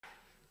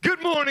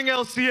Good morning,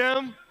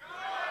 LCM.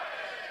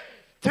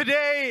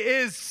 Today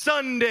is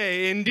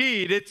Sunday,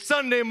 indeed. It's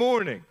Sunday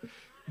morning,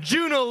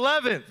 June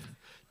 11th,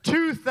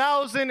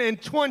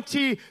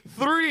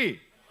 2023.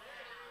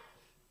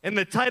 And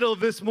the title of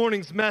this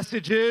morning's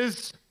message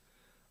is,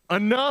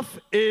 Enough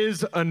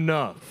is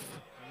Enough.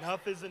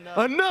 Enough is enough.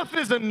 Enough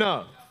is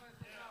enough.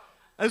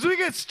 As we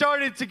get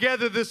started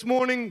together this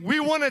morning, we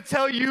want to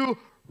tell you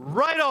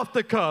right off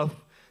the cuff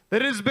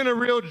that it has been a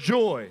real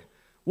joy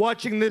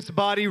watching this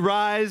body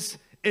rise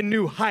in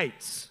new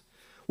heights,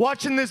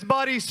 watching this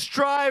body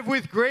strive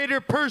with greater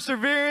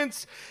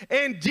perseverance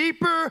and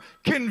deeper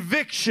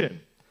conviction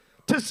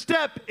to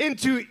step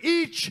into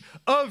each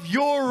of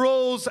your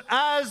roles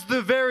as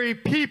the very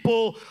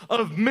people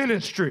of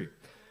ministry.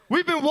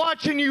 We've been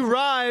watching you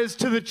rise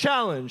to the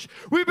challenge.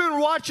 We've been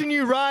watching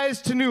you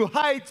rise to new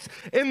heights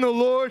in the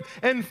Lord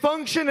and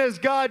function as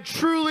God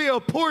truly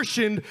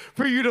apportioned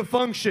for you to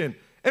function.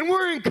 And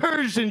we're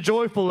encouraged and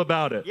joyful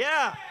about it.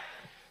 Yeah.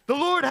 The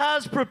Lord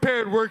has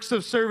prepared works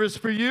of service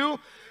for you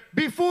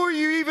before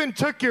you even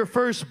took your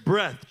first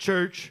breath,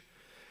 church.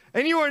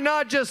 And you are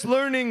not just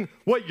learning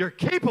what you're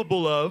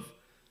capable of.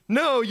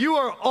 No, you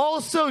are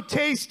also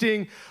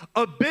tasting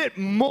a bit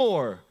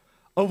more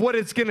of what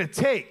it's going to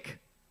take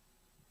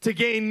to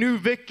gain new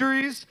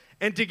victories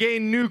and to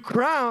gain new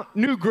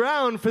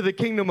ground for the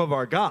kingdom of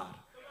our God.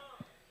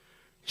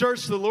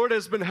 Church, the Lord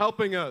has been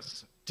helping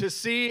us to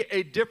see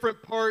a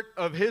different part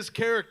of His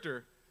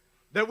character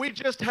that we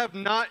just have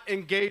not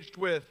engaged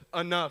with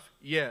enough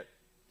yet.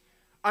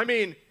 I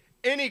mean,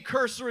 any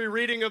cursory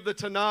reading of the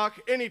Tanakh,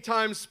 any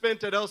time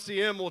spent at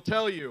LCM will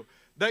tell you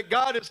that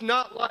God is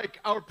not like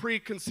our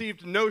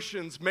preconceived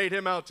notions made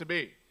Him out to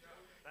be.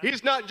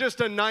 He's not just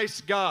a nice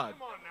God.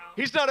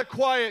 He's not a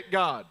quiet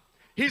God.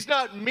 He's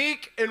not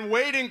meek and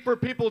waiting for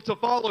people to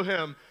follow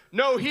Him.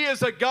 No, He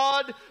is a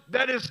God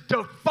that is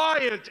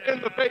defiant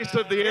in the face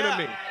of the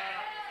enemy.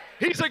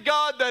 He's a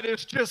God that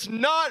is just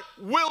not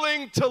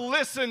willing to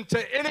listen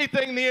to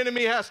anything the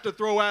enemy has to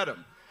throw at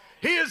Him.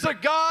 He is a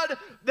God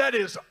that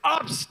is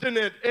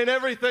obstinate in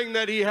everything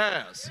that He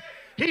has.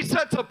 He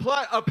sets a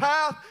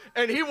path,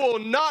 and He will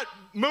not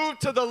move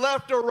to the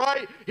left or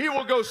right. He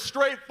will go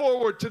straight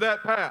forward to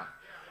that path.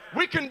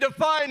 We can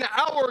define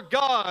our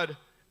God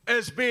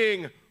as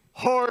being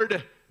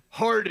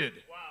hard-hearted.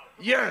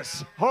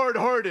 Yes,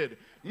 hard-hearted.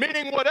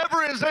 Meaning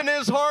whatever is in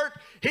His heart,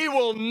 He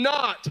will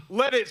not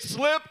let it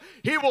slip.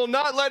 He will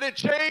not let it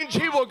change.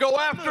 He will go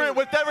after it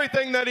with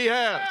everything that He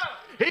has.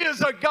 He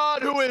is a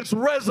God who is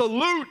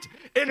resolute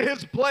in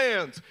His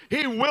plans.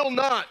 He will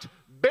not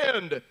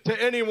bend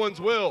to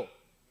anyone's will.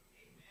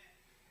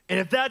 And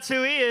if that's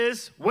who He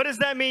is, what does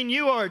that mean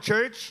you are,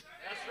 church?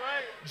 That's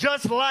right.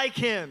 Just like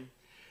Him.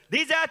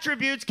 These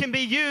attributes can be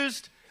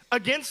used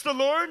against the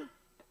Lord,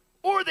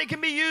 or they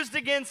can be used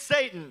against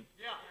Satan.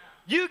 Yeah.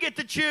 You get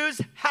to choose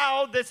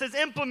how this is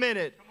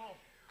implemented.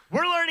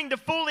 We're learning to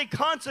fully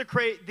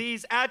consecrate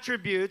these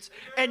attributes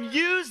and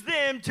use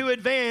them to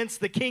advance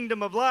the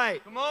kingdom of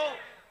light. Come on.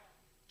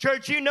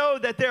 Church, you know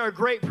that there are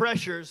great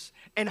pressures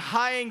and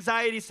high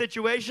anxiety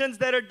situations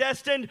that are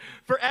destined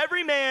for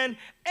every man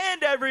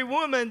and every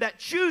woman that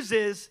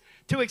chooses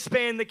to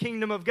expand the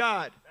kingdom of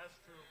God. That's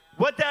true.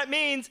 What that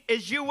means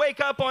is you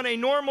wake up on a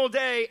normal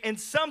day and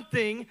some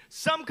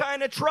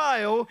kind of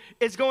trial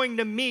is going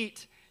to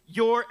meet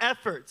your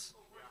efforts.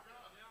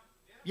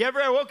 You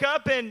ever woke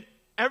up and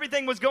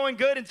everything was going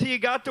good until you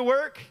got to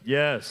work?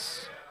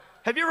 Yes.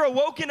 Have you ever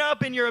woken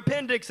up and your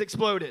appendix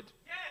exploded?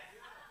 Yes.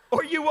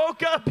 Or you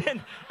woke up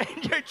and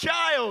your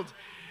child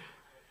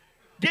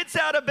gets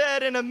out of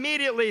bed and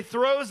immediately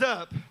throws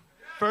up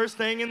first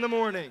thing in the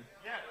morning?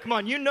 Come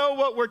on, you know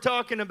what we're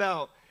talking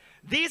about.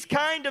 These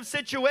kind of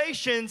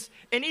situations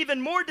and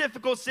even more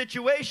difficult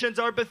situations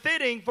are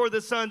befitting for the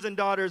sons and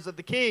daughters of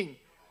the King.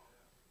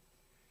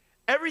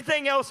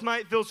 Everything else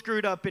might feel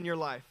screwed up in your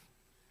life.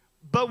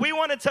 But we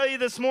want to tell you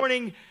this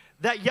morning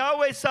that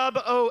Yahweh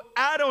Sabaoth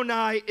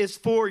Adonai is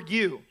for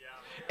you.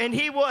 And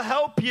He will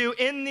help you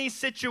in these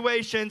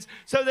situations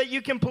so that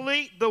you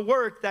complete the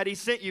work that He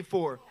sent you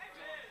for.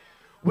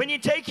 When you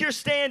take your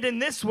stand in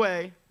this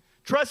way,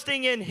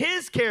 trusting in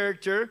His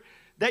character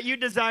that you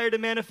desire to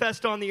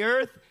manifest on the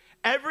earth,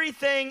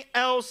 everything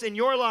else in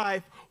your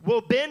life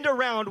will bend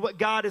around what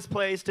God has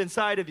placed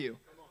inside of you.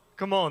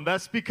 Come on,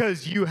 that's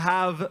because you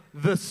have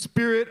the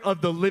Spirit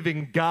of the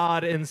living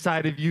God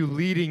inside of you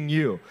leading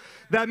you.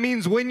 That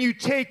means when you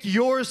take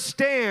your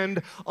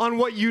stand on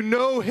what you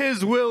know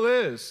His will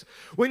is,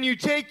 when you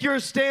take your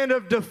stand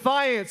of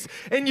defiance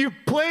and you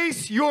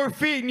place your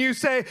feet and you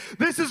say,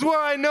 this is where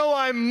I know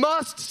I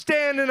must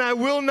stand and I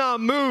will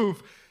not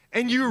move,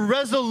 and your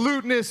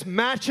resoluteness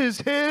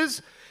matches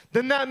His,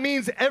 then that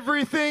means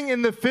everything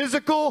in the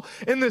physical,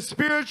 in the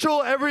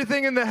spiritual,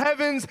 everything in the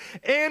heavens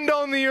and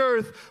on the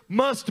earth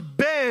must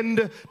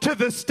bend to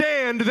the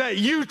stand that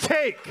you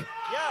take.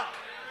 Yeah.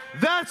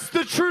 That's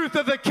the truth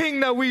of the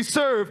King that we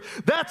serve.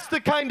 That's the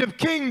kind of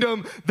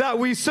kingdom that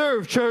we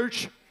serve,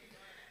 church.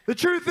 The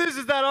truth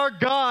is that our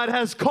God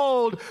has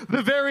called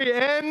the very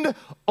end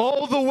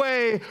all the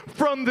way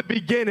from the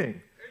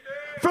beginning.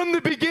 From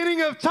the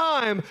beginning of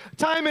time,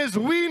 time as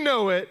we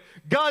know it,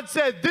 God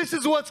said, this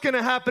is what's going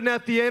to happen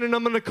at the end, and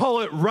I'm going to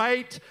call it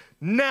right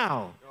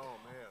now.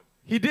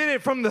 He did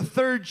it from the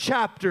 3rd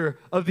chapter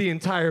of the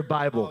entire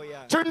Bible. Oh,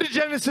 yeah. Turn to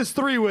Genesis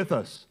 3 with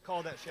us.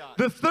 Call that shot.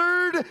 The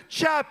 3rd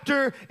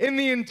chapter in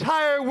the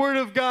entire Word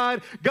of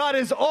God, God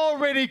is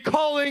already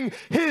calling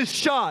his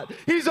shot.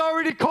 He's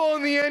already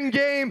calling the end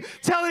game,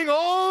 telling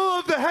all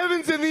of the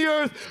heavens and the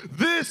earth,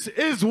 this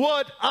is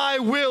what I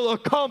will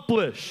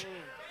accomplish.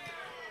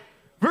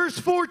 Verse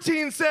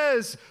 14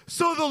 says,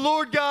 so the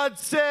Lord God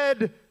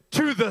said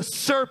to the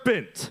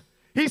serpent.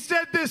 He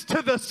said this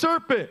to the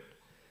serpent.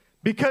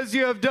 Because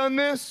you have done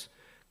this,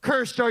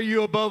 cursed are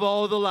you above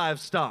all the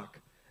livestock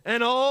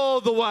and all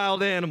the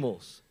wild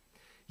animals.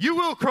 You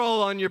will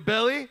crawl on your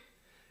belly,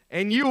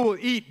 and you will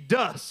eat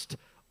dust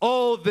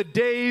all the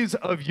days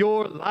of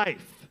your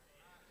life.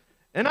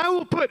 And I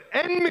will put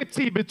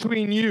enmity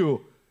between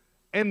you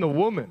and the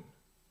woman,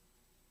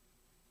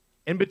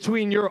 and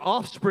between your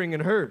offspring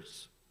and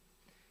hers.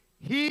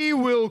 He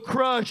will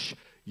crush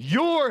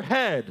your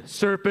head,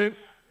 serpent,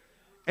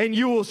 and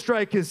you will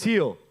strike his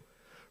heel.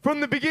 From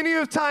the beginning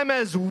of time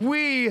as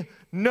we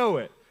know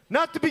it.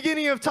 Not the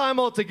beginning of time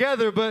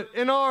altogether, but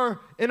in our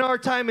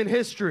time in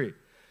history.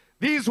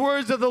 These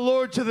words of the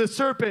Lord to the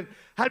serpent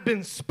had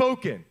been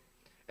spoken.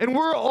 And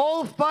we're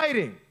all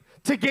fighting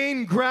to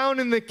gain ground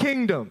in the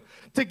kingdom,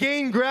 to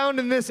gain ground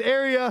in this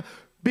area,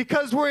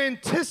 because we're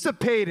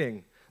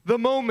anticipating the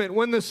moment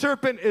when the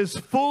serpent is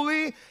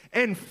fully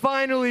and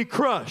finally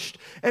crushed.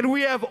 And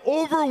we have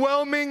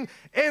overwhelming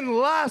and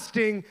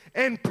lasting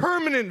and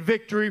permanent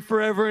victory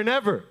forever and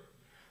ever.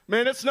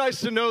 Man, it's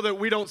nice to know that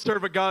we don't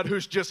serve a God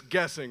who's just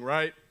guessing,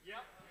 right? Yep.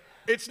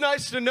 It's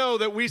nice to know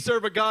that we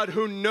serve a God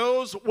who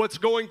knows what's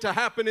going to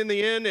happen in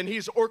the end, and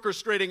he's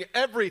orchestrating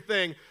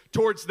everything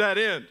towards that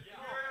end. Yeah.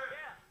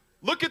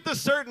 Look at the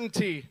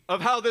certainty of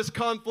how this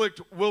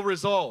conflict will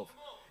resolve.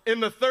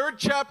 In the 3rd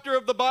chapter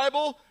of the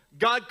Bible,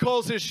 God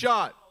calls his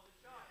shot.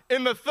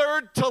 In the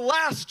 3rd to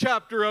last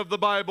chapter of the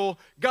Bible,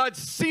 God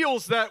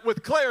seals that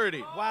with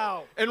clarity.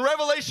 Wow. In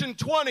Revelation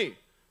 20,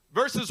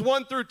 verses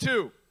 1 through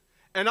 2,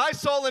 and I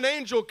saw an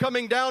angel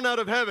coming down out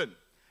of heaven,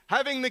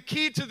 having the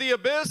key to the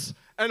abyss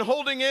and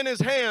holding in his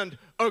hand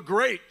a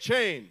great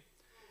chain.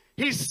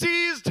 He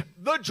seized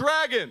the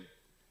dragon,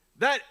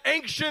 that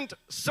ancient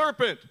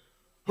serpent,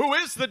 who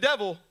is the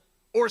devil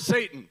or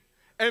Satan,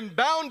 and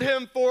bound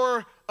him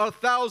for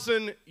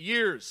 1,000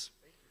 years.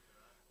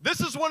 This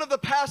is one of the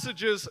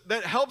passages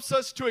that helps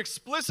us to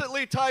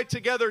explicitly tie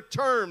together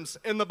terms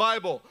in the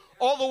Bible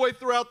all the way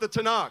throughout the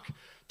Tanakh.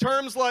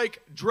 Terms like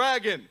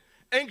dragon,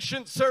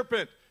 ancient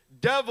serpent,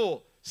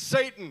 devil,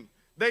 Satan.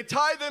 They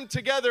tie them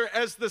together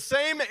as the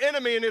same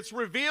enemy, and it's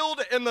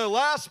revealed in the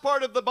last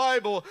part of the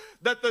Bible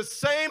that the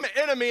same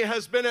enemy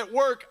has been at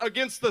work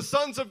against the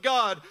sons of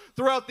God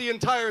throughout the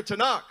entire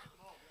Tanakh.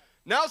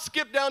 Now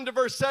skip down to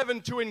verse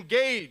 7 to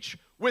engage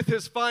with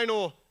his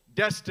final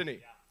destiny.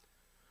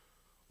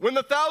 When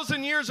the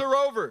 1,000 years are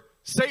over,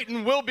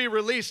 Satan will be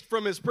released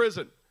from his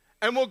prison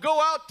and will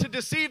go out to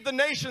deceive the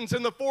nations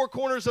in the 4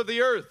 corners of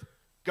the earth,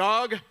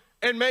 Gog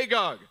and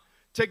Magog,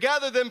 to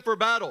gather them for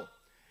battle.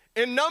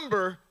 In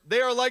number,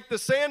 they are like the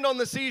sand on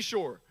the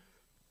seashore.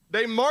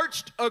 They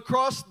marched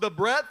across the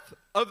breadth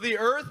of the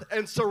earth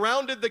and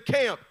surrounded the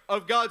camp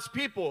of God's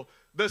people,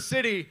 the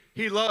city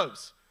he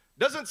loves.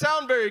 Doesn't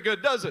sound very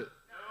good, does it? No.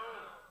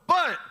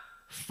 But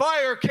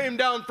fire came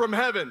down from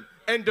heaven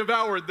and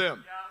devoured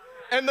them.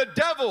 And the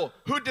devil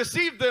who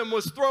deceived them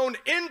was thrown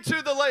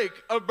into the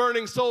lake of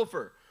burning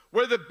sulfur,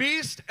 where the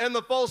beast and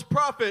the false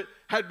prophet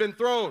had been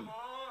thrown.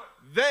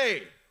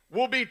 They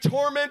will be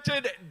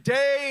tormented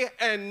day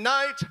and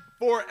night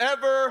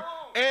forever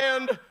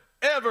and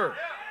ever.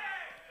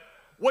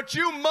 What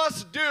you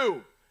must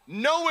do,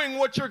 knowing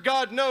what your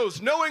God knows,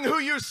 knowing who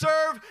you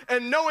serve,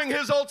 and knowing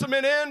his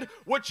ultimate end,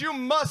 what you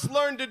must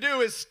learn to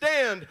do is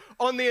stand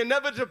on the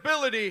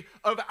inevitability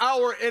of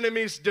our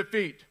enemy's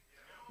defeat.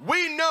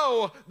 We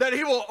know that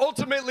he will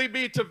ultimately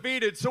be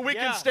defeated, so we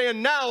can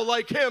stand now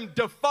like him,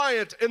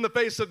 defiant in the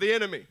face of the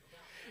enemy.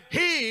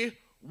 He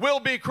will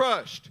be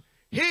crushed.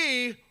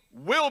 He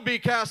will be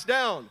cast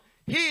down.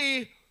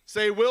 He,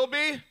 say will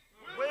be?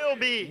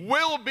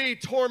 Will be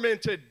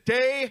tormented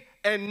day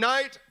and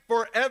night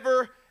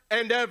forever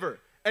and ever.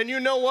 And you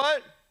know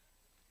what?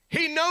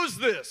 He knows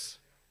this.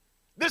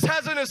 This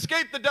hasn't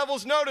escaped the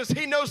devil's notice.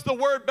 He knows the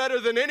word better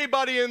than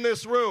anybody in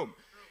this room.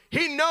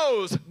 He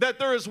knows that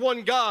there is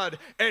one God,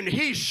 and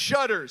he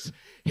shudders.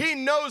 He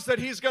knows that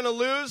he's going to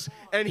lose,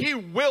 and he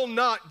will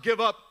not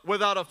give up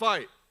without a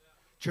fight.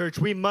 Church,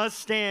 we must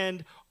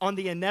stand on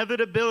the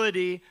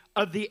inevitability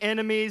of the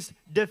enemy's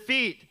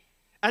defeat.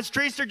 As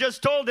Treaster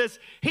just told us,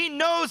 he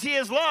knows he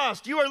has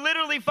lost. You are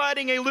literally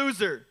fighting a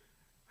loser.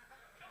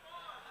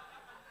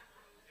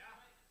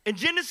 In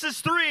Genesis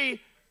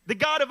 3, the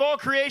God of all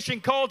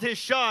creation called his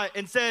shot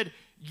and said,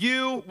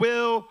 you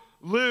will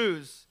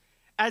lose.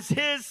 As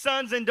his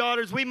sons and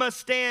daughters, we must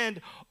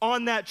stand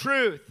on that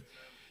truth.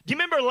 Do you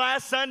remember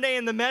last Sunday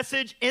in the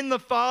message, in the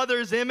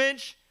Father's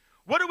image?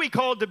 What are we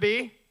called to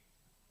be?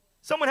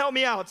 Someone help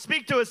me out.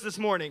 Speak to us this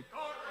morning.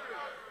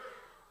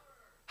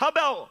 How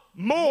about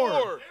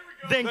more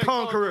than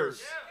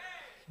conquerors?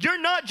 You're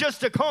not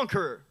just a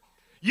conqueror.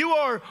 You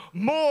are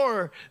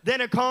more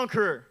than a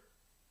conqueror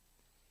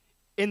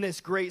in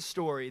this great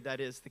story that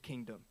is the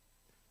kingdom.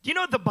 Do you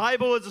know the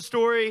Bible is a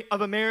story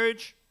of a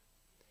marriage?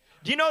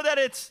 Do you know that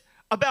it's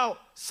about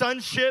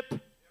sonship?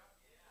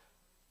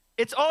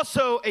 It's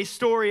also a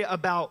story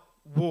about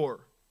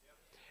war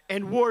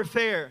and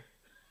warfare.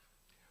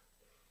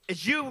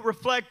 As you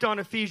reflect on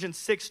Ephesians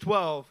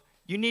 6:12,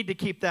 you need to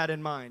keep that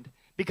in mind.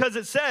 Because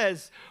it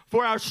says,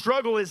 for our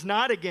struggle is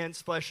not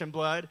against flesh and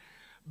blood,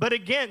 but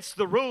against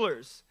the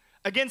rulers,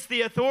 against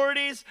the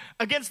authorities,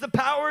 against the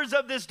powers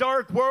of this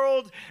dark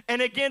world, and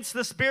against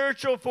the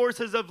spiritual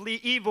forces of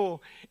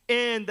evil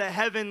in the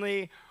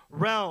heavenly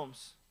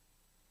realms.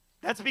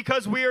 That's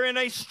because we are in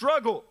a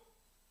struggle.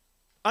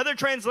 Other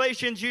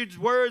translations use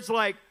words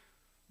like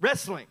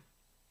wrestling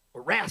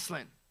or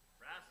wrestling.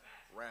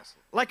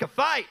 Like a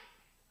fight,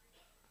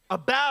 a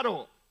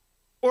battle,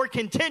 or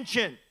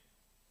contention.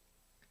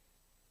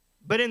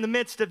 But in the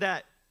midst of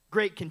that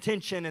great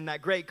contention and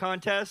that great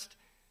contest,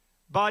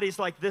 bodies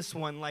like this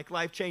one, like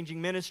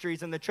Life-Changing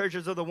Ministries and the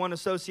Churches of the One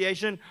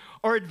Association,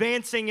 are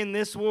advancing in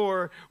this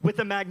war with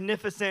a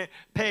magnificent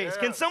pace. Yes.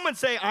 Can someone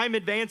say, I'm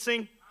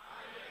advancing?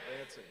 I'm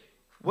advancing.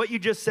 What you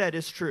just said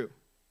is true.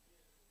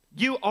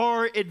 You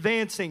are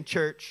advancing,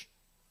 church.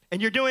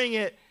 And you're doing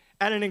it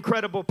at an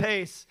incredible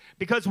pace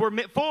because we're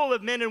full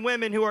of men and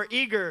women who are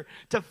eager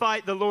to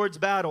fight the Lord's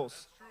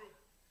battles.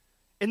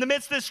 In the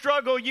midst of this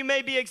struggle, you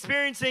may be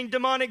experiencing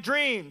demonic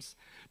dreams,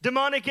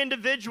 demonic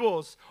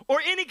individuals, or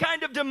any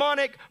kind of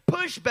demonic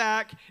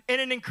pushback in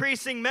an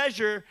increasing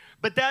measure,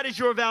 but that is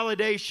your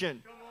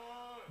validation.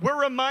 We're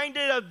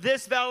reminded of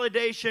this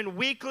validation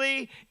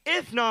weekly,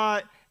 if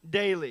not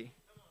daily.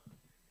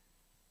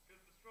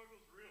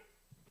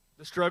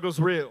 The struggle's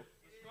real.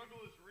 The struggle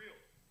is real.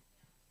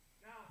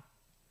 Now,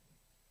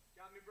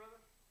 got me, brother?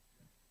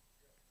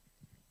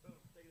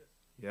 Take this.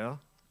 Yeah.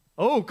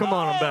 Oh, come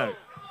on, I'm back.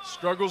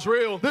 Struggle's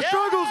real. The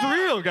struggle's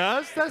real,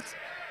 guys.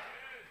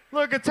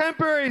 Look, a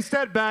temporary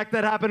setback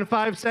that happened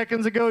 5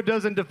 seconds ago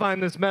doesn't define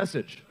this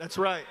message. That's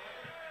right.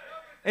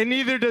 And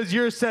neither does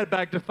your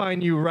setback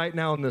define you right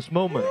now in this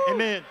moment.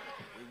 Amen.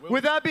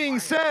 With that being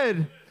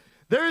said,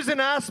 there is an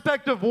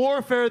aspect of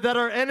warfare that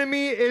our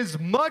enemy is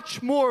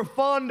much more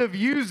fond of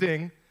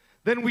using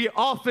than we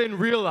often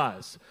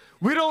realize.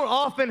 We don't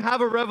often have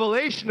a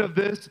revelation of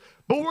this,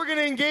 but we're going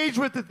to engage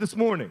with it this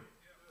morning.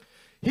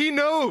 He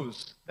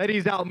knows that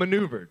he's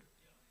outmaneuvered.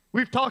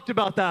 We've talked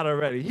about that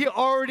already. He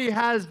already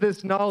has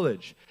this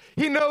knowledge.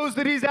 He knows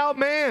that he's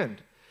outmanned.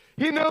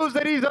 He knows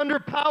that he's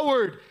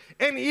underpowered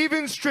and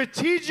even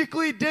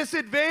strategically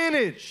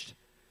disadvantaged.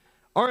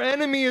 Our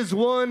enemy is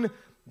one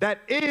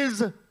that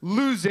is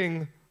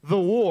losing the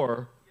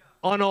war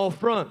on all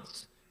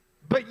fronts.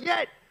 But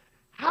yet,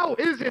 how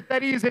is it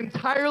that he's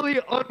entirely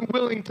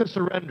unwilling to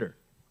surrender?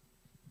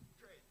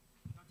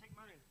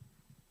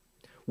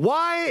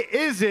 Why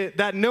is it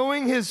that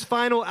knowing his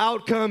final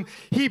outcome,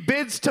 he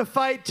bids to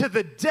fight to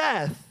the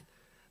death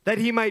that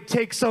he might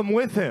take some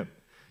with him?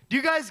 Do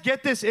you guys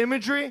get this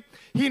imagery?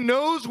 He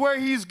knows where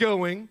he's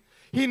going.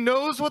 He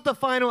knows what the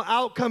final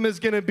outcome is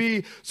going to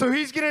be. So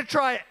he's going to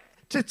try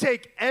to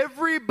take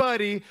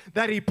everybody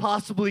that he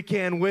possibly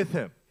can with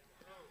him.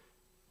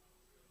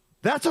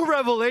 That's a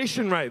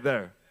revelation right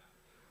there.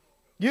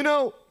 You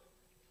know,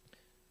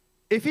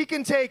 if he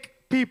can take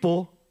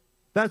people,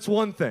 that's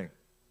one thing.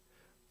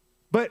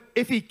 But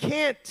if he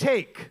can't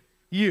take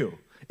you,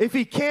 if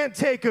he can't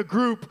take a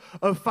group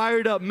of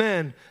fired up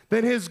men,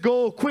 then his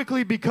goal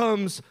quickly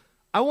becomes,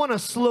 I want to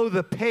slow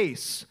the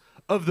pace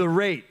of the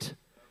rate.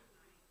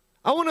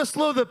 I want to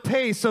slow the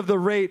pace of the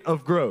rate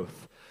of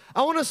growth.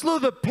 I want to slow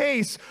the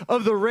pace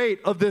of the rate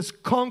of this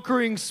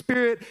conquering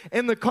spirit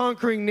and the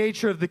conquering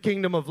nature of the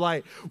kingdom of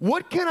light.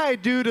 What can I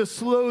do to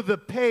slow the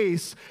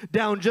pace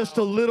down just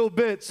a little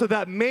bit so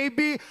that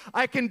maybe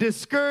I can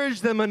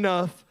discourage them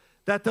enough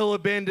that they'll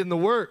abandon the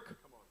work?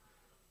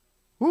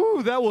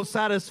 Ooh, that will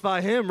satisfy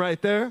him right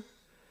there.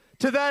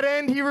 To that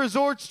end, he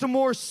resorts to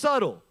more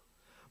subtle,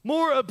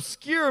 more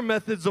obscure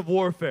methods of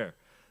warfare.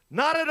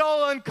 Not at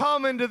all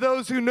uncommon to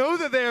those who know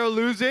that they are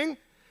losing.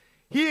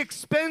 He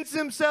expends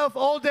himself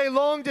all day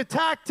long to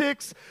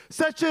tactics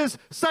such as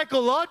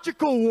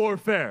psychological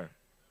warfare,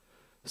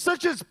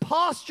 such as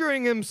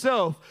posturing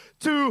himself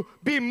to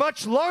be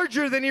much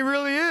larger than he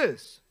really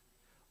is,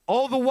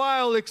 all the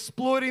while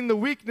exploiting the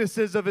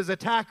weaknesses of his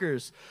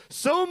attackers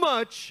so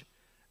much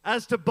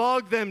as to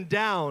bog them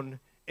down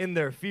in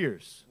their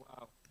fears.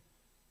 Wow.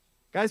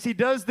 Guys, he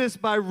does this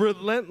by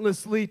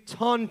relentlessly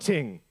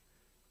taunting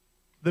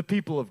the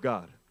people of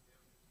God,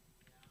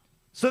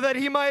 so that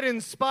he might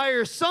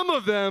inspire some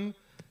of them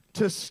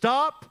to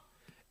stop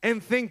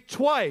and think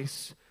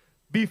twice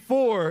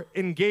before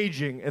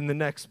engaging in the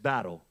next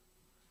battle.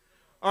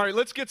 All right,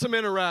 let's get some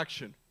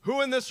interaction.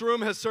 Who in this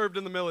room has served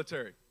in the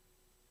military?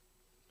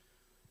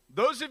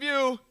 Those of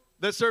you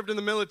that served in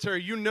the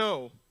military, you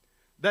know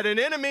that an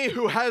enemy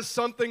who has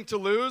something to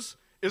lose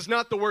is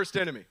not the worst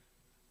enemy.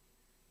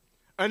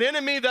 An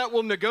enemy that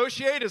will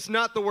negotiate is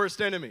not the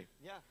worst enemy.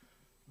 Yeah.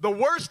 The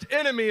worst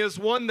enemy is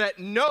one that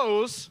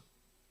knows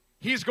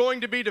he's going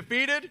to be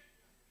defeated,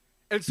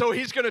 and so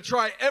he's going to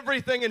try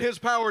everything in his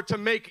power to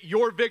make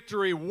your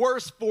victory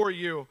worse for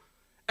you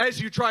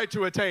as you try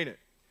to attain it.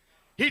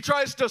 He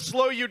tries to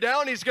slow you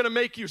down. He's going to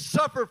make you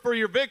suffer for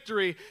your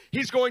victory.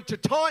 He's going to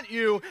taunt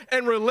you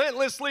and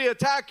relentlessly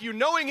attack you,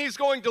 knowing he's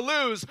going to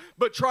lose,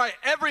 but try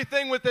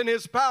everything within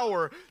his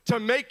power to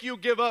make you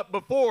give up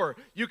before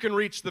you can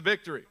reach the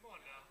victory.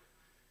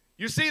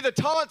 You see, the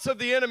taunts of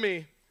the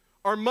enemy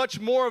are much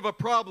more of a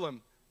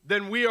problem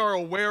than we are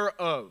aware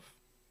of.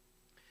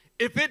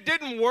 If it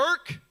didn't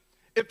work,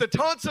 if the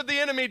taunts of the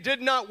enemy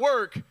did not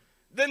work,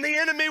 then the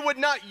enemy would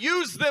not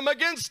use them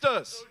against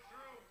us.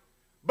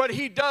 But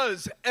he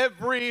does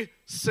every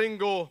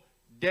single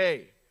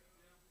day.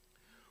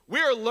 We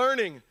are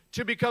learning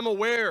to become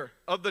aware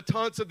of the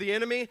taunts of the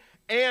enemy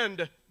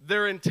and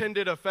their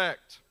intended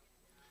effect.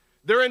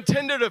 Their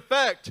intended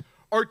effect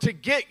are to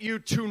get you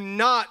to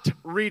not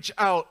reach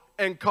out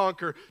and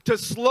conquer, to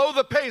slow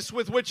the pace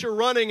with which you're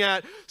running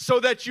at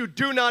so that you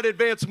do not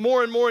advance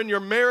more and more in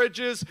your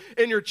marriages,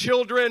 in your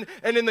children,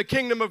 and in the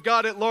kingdom of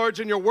God at large,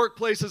 in your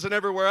workplaces and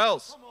everywhere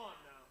else.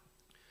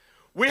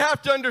 We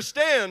have to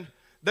understand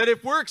that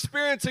if we're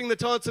experiencing the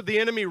taunts of the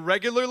enemy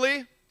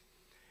regularly,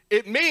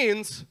 it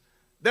means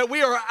that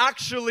we are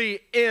actually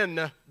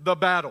in the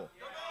battle.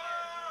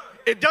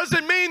 It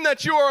doesn't mean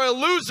that you are a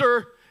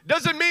loser.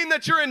 Doesn't mean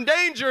that you're in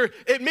danger.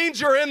 It means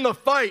you're in the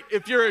fight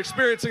if you're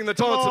experiencing the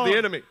taunts of the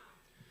enemy.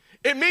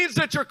 It means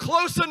that you're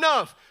close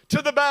enough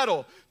to the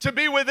battle to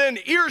be within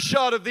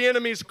earshot of the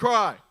enemy's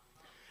cry.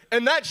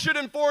 And that should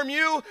inform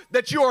you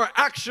that you are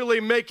actually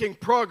making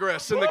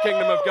progress in the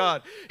kingdom of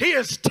God. He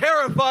is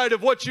terrified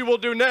of what you will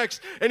do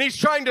next, and he's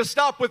trying to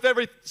stop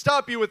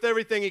you with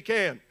everything he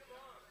can.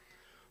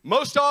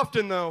 Most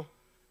often, though,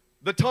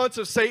 the taunts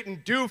of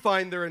Satan do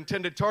find their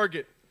intended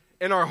target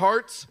in our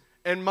hearts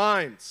and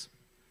minds.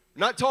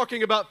 We're not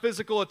talking about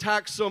physical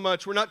attacks so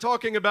much. We're not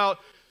talking about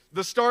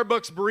the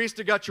Starbucks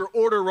barista got your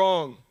order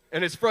wrong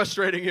and it's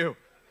frustrating you.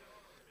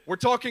 We're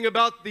talking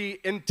about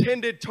the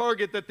intended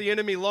target that the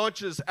enemy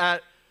launches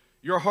at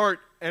your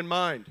heart and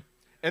mind.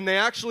 And they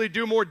actually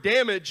do more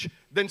damage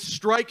than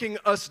striking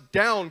us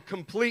down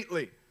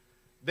completely.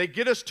 They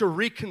get us to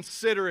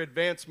reconsider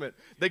advancement.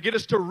 They get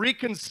us to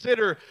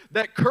reconsider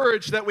that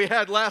courage that we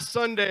had last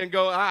Sunday and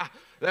go,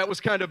 that was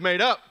kind of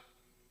made up.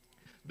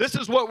 This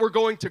is what we're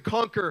going to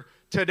conquer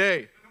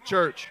today,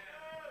 church.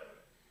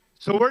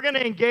 So we're going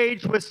to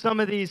engage with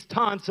some of these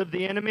taunts of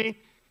the enemy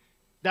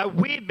that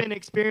we've been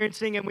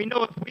experiencing, and we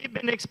know if we've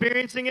been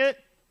experiencing it,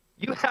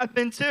 you have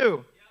been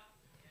too.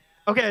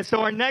 Okay,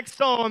 so our next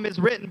psalm is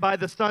written by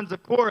the sons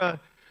of Korah,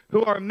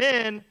 who are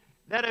men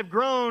that have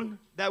grown,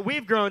 that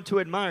we've grown to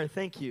admire.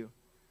 Thank you.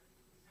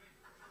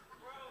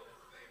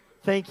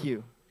 Thank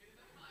you.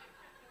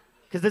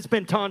 Because it's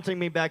been taunting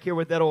me back here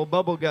with that old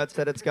bubble guts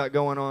that it's got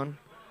going on.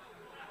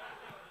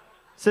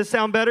 Does this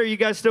sound better? You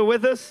guys still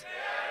with us?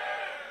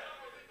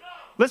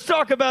 Let's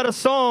talk about a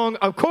song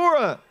of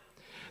Korah.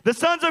 The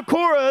sons of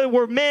Korah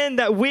were men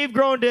that we've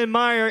grown to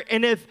admire,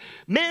 and if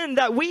men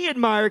that we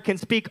admire can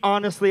speak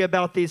honestly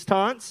about these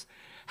taunts,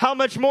 how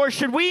much more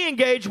should we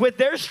engage with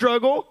their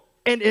struggle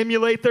and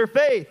emulate their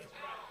faith?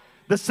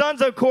 The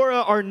sons of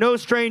Korah are no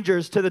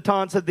strangers to the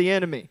taunts of the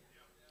enemy.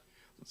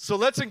 So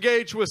let's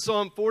engage with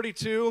Psalm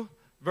 42,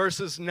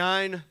 verses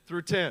 9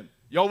 through 10.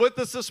 Y'all with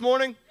us this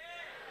morning?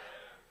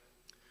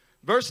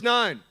 Verse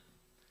 9,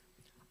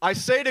 I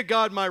say to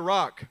God, my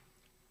rock,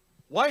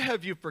 why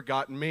have you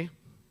forgotten me?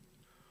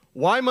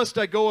 Why must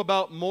I go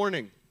about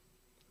mourning,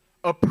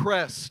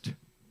 oppressed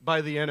by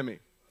the enemy?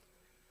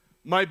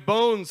 My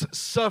bones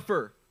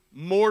suffer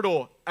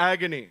mortal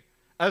agony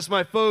as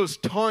my foes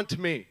taunt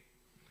me,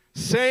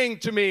 saying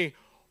to me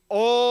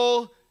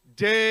all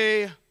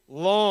day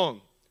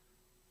long,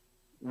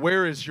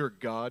 where is your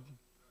God?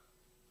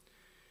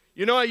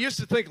 You know, I used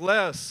to think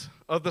less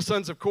of the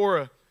sons of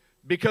Korah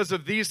because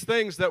of these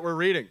things that we're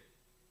reading.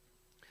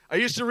 I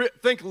used to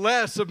think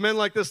less of men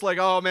like this, like,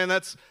 oh man,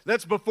 that's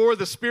before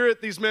the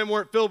Spirit. These men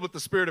weren't filled with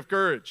the spirit of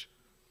courage.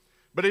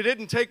 But it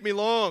didn't take me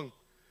long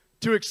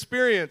to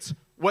experience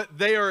what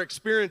they are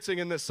experiencing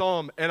in this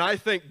psalm. And I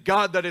thank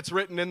God that it's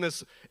written in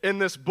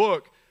this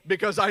book,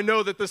 because I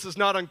know that this is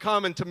not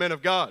uncommon to men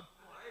of God.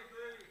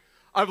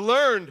 I've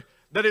learned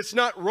that it's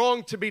not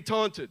wrong to be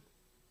taunted.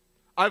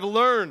 I've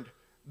learned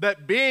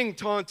that being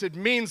taunted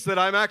means that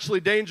I'm actually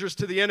dangerous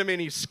to the enemy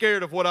and he's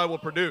scared of what I will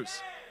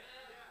produce.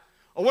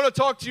 I want to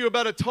talk to you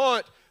about a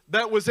taunt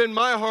that was in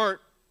my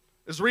heart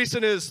as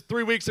recent as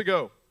 3 weeks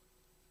ago.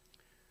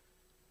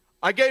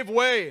 I gave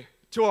way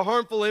to a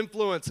harmful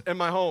influence in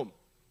my home.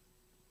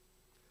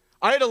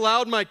 I had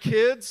allowed my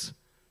kids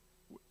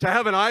to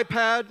have an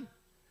iPad,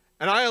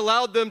 and I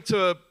allowed them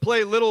to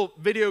play little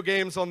video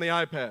games on the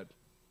iPad.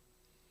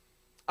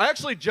 I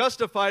actually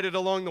justified it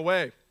along the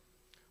way.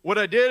 What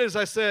I did is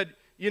I said,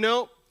 you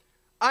know,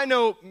 I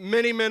know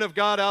many men of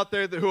God out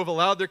there who have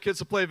allowed their kids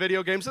to play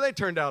video games, and they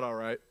turned out all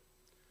right.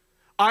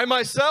 I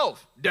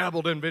myself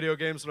dabbled in video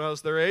games when I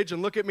was their age,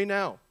 and look at me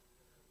now.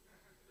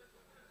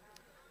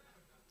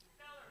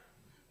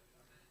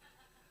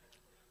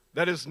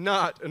 That is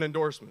not an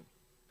endorsement.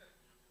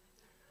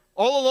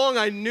 All along,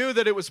 I knew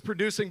that it was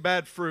producing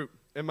bad fruit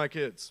in my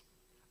kids.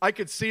 I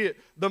could see it.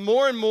 The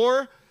more and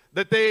more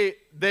that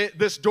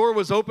this door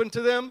was open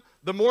to them,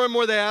 the more and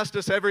more they asked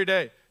us every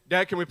day,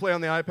 Dad, can we play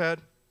on the iPad?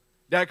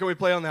 Dad, can we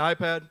play on the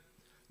iPad?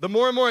 The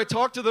more and more I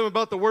talked to them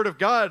about the Word of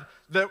God,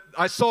 that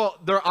I saw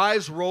their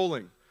eyes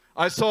rolling.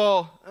 I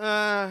saw,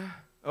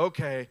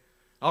 okay,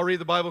 I'll read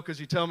the Bible because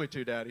you tell me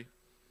to, Daddy.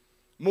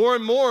 More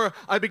and more,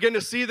 I began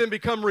to see them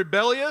become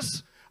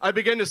rebellious. I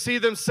began to see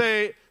them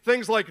say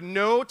things like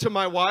no to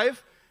my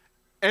wife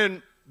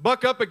and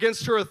buck up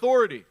against her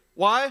authority.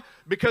 Why?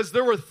 Because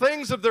there were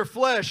things of their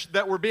flesh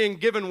that were being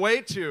given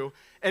way to,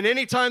 and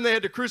anytime they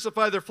had to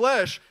crucify their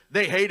flesh,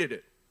 they hated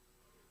it.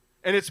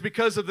 And it's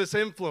because of this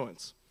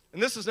influence.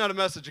 And this is not a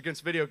message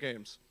against video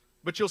games,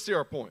 but you'll see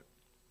our point.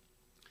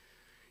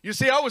 You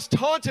see, I was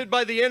taunted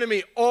by the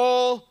enemy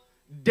all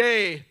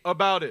day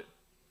about it.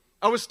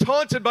 I was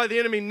taunted by the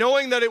enemy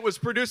knowing that it was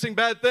producing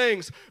bad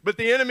things, but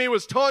the enemy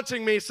was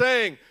taunting me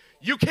saying,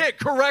 you can't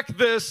correct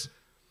this.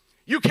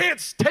 You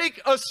can't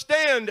take a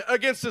stand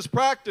against this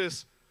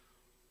practice.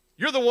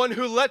 You're the one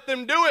who let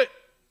them do it.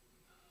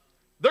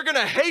 They're going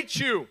to hate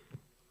you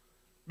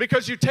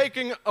because you're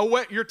taking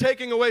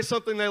away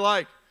something they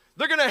like.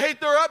 They're going to hate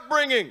their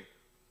upbringing.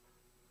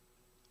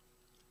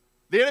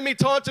 The enemy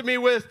taunted me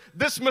with,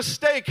 this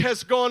mistake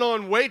has gone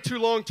on way too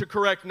long to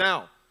correct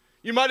now.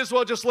 You might as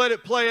well just let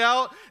it play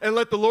out and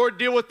let the Lord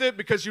deal with it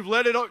because you've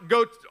let it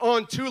go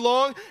on too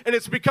long and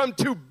it's become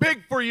too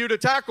big for you to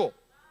tackle.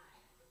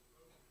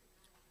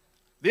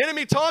 The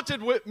enemy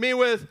taunted me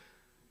with,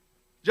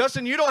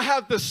 Justin, you don't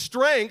have the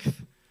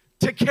strength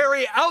to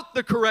carry out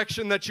the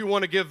correction that you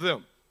want to give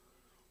them.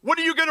 What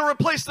are you going to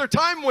replace their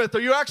time with?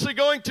 Are you actually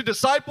going to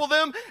disciple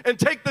them and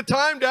take the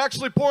time to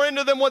actually pour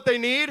into them what they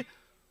need?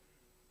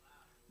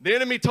 The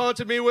enemy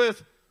taunted me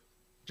with,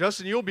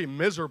 Justin, you'll be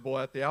miserable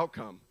at the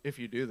outcome if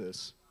you do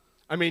this.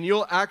 I mean,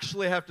 you'll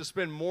actually have to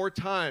spend more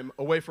time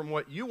away from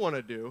what you want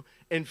to do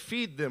and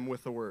feed them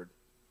with the word.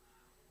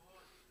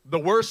 The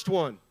worst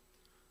one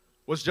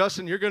was,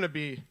 Justin, you're going to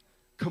be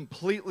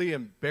completely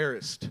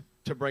embarrassed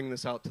to bring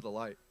this out to the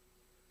light.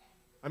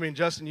 I mean,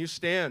 Justin, you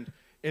stand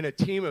in a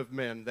team of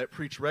men that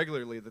preach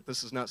regularly that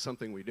this is not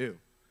something we do.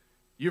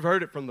 You've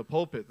heard it from the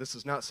pulpit. This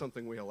is not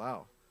something we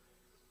allow.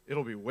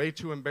 It'll be way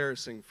too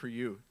embarrassing for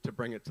you to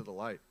bring it to the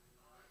light.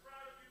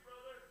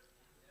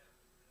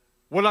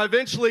 What I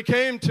eventually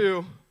came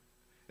to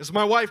is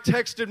my wife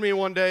texted me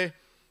one day,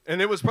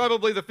 and it was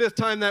probably the 5th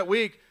time that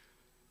week.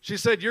 She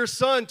said, your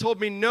son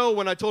told me no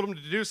when I told him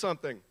to do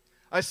something.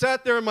 I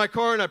sat there in my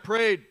car and I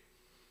prayed,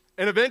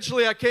 and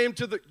eventually I came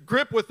to the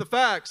grip with the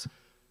facts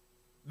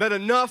that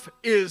enough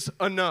is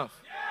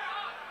enough.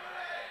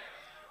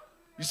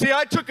 You see,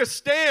 I took a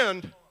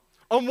stand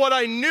on what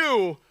I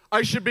knew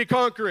I should be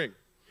conquering.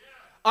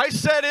 I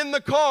said in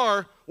the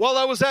car while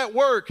I was at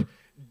work,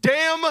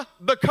 damn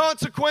the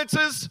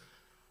consequences,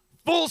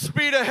 full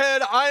speed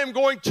ahead, I am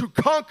going to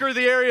conquer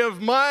the area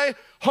of my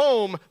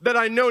home that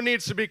I know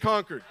needs to be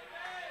conquered.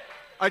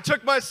 I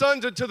took my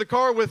sons into the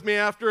car with me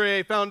after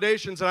a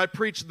foundations, and I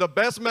preached the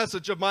best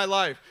message of my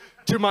life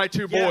to my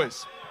 2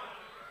 boys.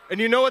 And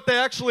you know what they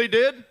actually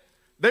did?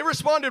 They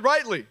responded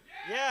rightly.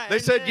 They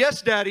said,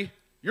 yes, Daddy,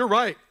 you're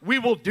right. We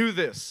will do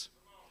this.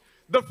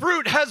 The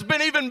fruit has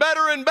been even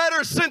better and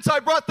better since I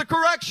brought the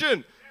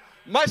correction.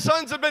 My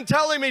sons have been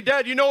telling me,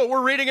 Dad, you know what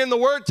we're reading in the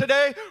Word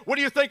today? What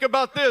do you think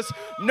about this?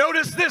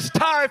 Notice this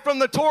tie from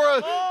the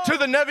Torah to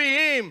the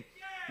Nevi'im.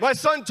 My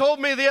son told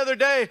me the other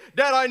day,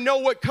 Dad, I know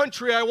what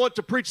country I want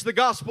to preach the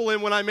gospel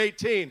in when I'm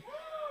 18.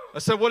 I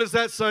said, what is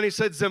that, son? He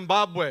said,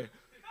 Zimbabwe.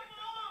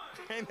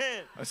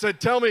 Amen. I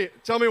said, tell me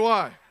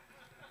why.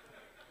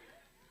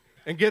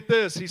 And get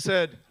this, he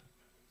said,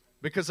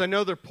 because I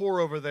know they're poor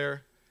over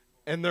there,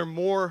 and they're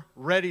more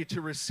ready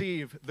to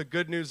receive the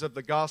good news of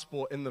the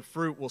gospel, and the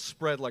fruit will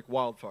spread like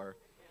wildfire.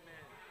 Amen.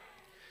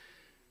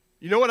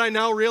 You know what I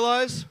now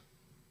realize?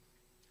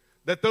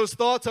 That those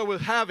thoughts I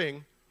was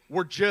having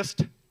were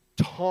just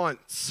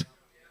taunts.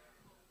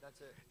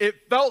 It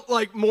felt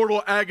like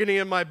mortal agony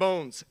in my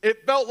bones.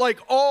 It felt like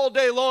all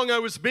day long I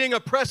was being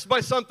oppressed by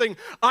something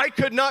I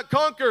could not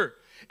conquer.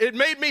 It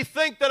made me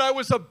think that I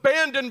was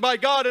abandoned by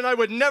God and I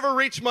would never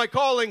reach my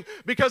calling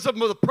because of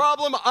the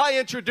problem I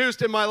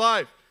introduced in my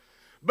life.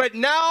 But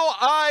now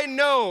I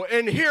know,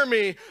 and hear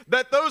me,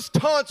 that those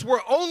taunts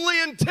were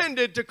only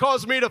intended to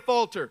cause me to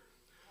falter.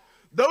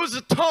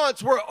 Those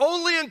taunts were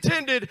only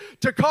intended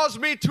to cause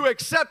me to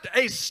accept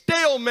a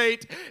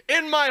stalemate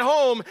in my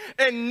home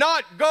and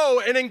not go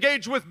and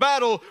engage with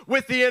battle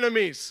with the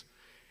enemies.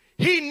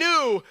 He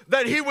knew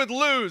that he would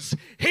lose.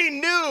 He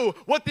knew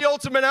what the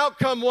ultimate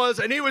outcome was,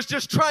 and he was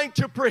just trying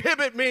to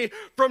prohibit me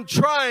from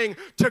trying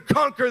to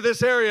conquer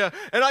this area.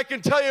 And I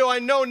can tell you, I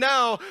know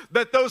now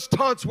that those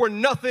taunts were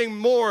nothing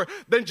more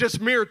than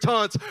just mere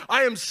taunts.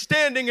 I am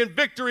standing in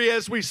victory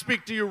as we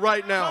speak to you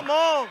right now. Come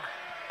on.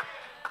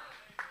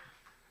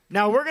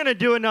 Now, we're going to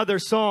do another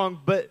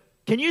song, but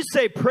can you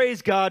say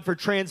praise God for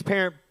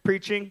transparent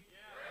preaching?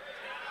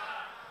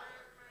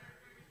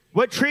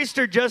 What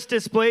Treaster just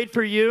displayed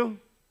for you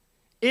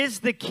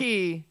is the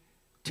key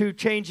to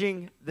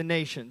changing the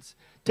nations,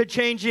 to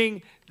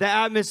changing the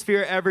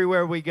atmosphere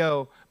everywhere we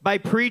go, by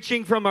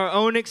preaching from our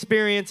own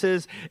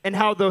experiences and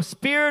how the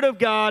Spirit of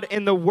God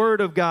and the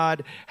Word of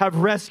God have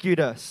rescued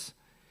us.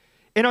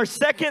 In our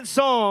second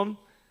psalm,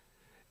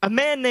 a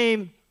man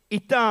named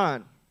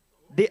Payton,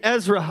 the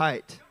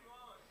Ezrahite,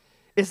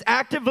 is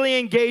actively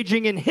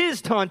engaging in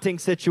his taunting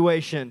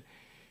situation.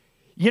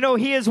 You know,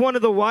 he is one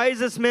of the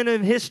wisest men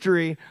in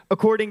history,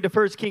 according to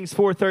 1 Kings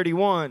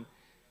 4:31.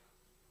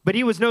 But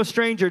he was no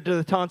stranger to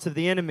the taunts of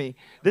the enemy.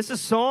 This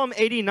is Psalm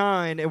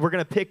 89, and we're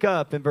going to pick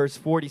up in verse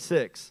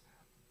 46.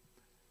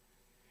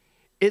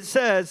 It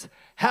says,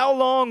 "How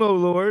long, O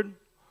Lord,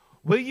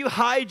 will you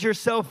hide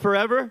yourself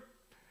forever?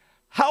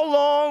 How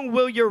long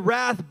will your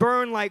wrath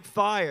burn like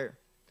fire?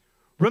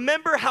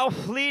 Remember how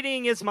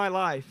fleeting is my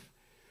life.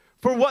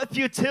 For what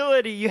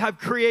futility you have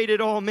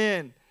created all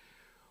men.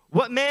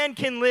 What man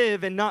can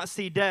live and not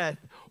see death,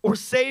 or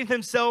save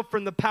himself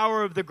from the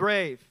power of the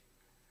grave?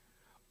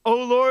 O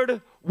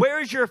Lord, where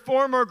is your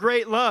former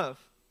great love,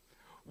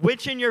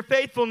 which in your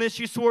faithfulness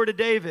you swore to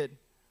David?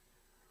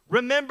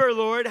 Remember,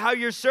 Lord, how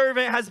your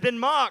servant has been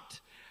mocked,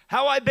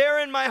 how I bear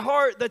in my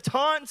heart the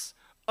taunts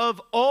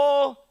of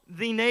all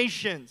the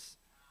nations,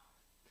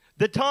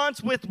 the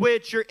taunts with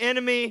which your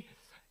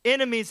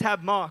enemies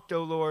have mocked,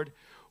 O Lord,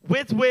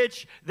 with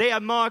which they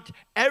have mocked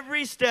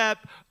every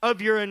step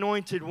of your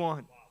anointed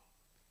one."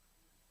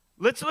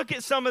 Let's look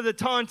at some of the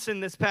taunts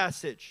in this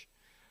passage.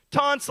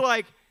 Taunts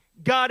like,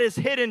 God is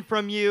hidden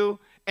from you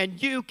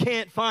and you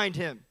can't find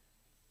him.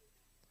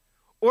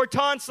 Or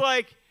taunts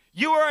like,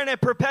 you are in a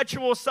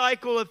perpetual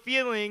cycle of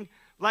feeling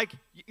like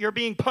you're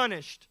being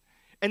punished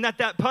and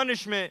that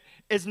punishment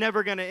is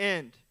never going to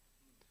end.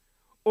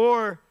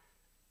 Or,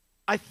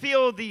 I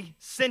feel the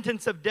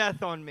sentence of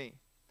death on me.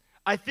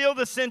 I feel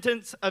the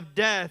sentence of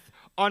death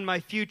on my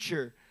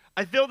future.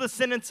 I feel the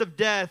sentence of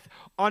death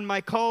on my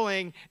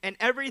calling, and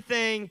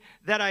everything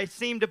that I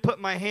seem to put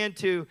my hand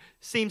to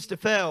seems to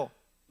fail.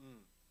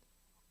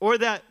 Or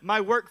that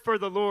my work for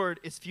the Lord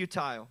is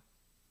futile.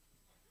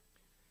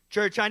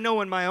 Church, I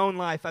know in my own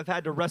life I've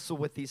had to wrestle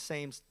with these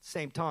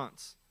same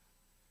taunts.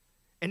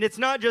 And it's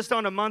not just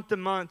on a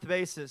month-to-month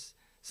basis.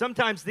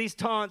 Sometimes these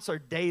taunts are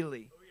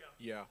daily.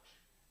 Yeah.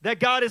 That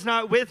God is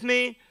not with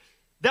me,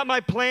 that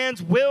my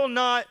plans will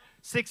not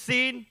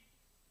succeed.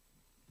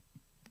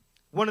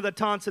 One of the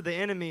taunts of the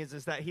enemy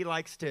is that he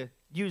likes to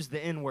use the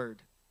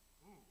N-word.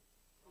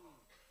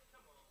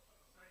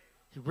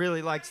 He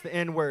really likes the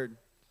N-word.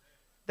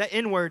 That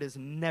N-word is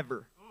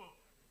never.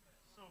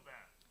 So bad.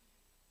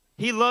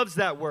 He loves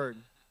that word.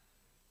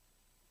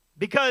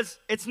 Because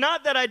it's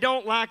not that I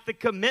don't lack the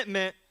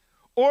commitment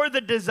or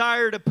the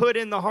desire to put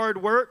in the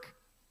hard work.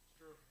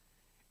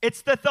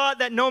 It's the thought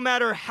that no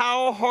matter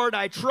how hard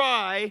I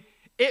try,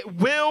 it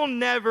will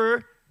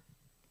never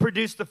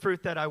produce the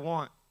fruit that I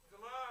want.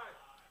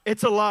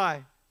 It's a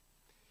lie.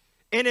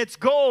 And its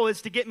goal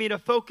is to get me to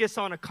focus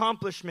on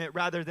accomplishment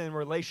rather than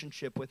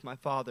relationship with my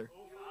Father.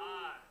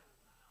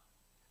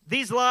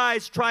 These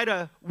lies try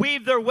to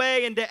weave their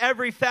way into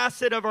every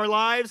facet of our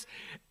lives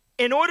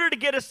in order to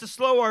get us to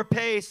slow our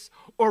pace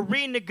or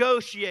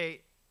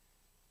renegotiate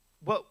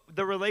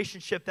the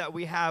relationship that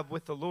we have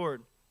with the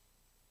Lord.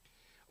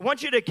 I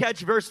want you to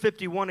catch verse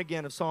 51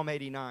 again of Psalm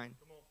 89.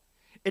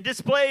 It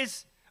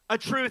displays a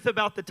truth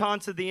about the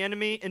taunts of the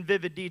enemy in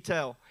vivid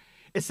detail.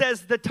 It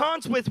says, the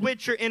taunts with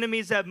which your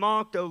enemies have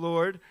mocked, O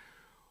Lord,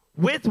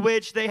 with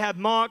which they have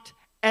mocked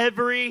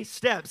every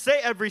step. Say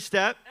every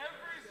step.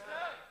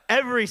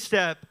 Every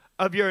step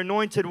of your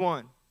anointed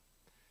one.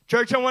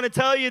 Church, I want to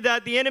tell you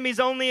that the enemy's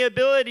only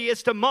ability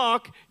is to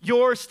mock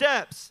your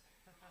steps.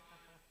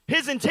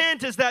 His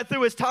intent is that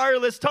through his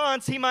tireless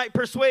taunts, he might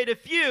persuade a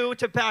few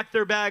to pack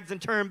their bags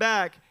and turn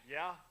back.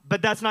 Yeah.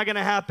 But that's not going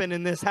to happen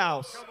in this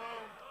house.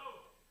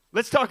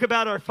 Let's talk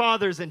about our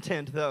Father's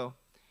intent, though.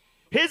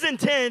 His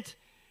intent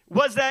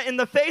was that in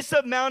the face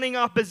of mounting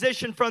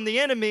opposition from the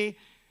enemy,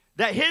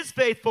 that his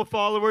faithful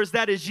followers,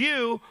 that is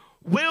you,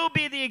 will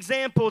be the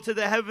example to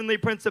the heavenly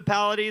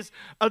principalities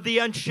of the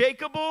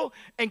unshakable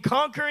and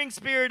conquering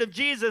Spirit of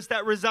Jesus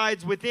that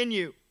resides within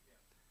you.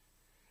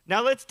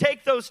 Now let's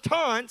take those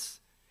taunts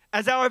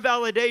as our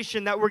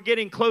validation that we're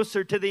getting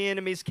closer to the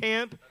enemy's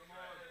camp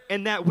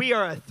and that we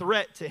are a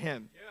threat to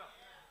him.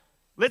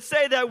 Let's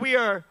say that we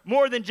are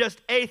more than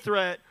just a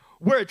threat,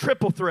 we're a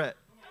triple threat.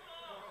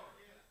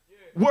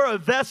 We're a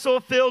vessel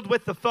filled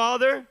with the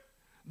Father,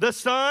 the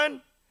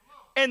Son,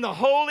 and the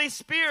Holy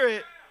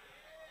Spirit,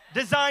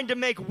 designed to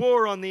make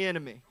war on the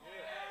enemy.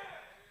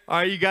 All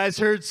right, you guys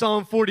heard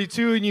Psalm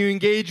 42 and you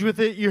engage with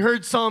it. You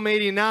heard Psalm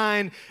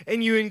 89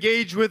 and you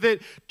engage with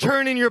it.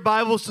 Turn in your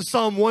Bibles to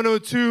Psalm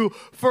 102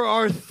 for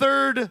our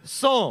third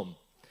psalm.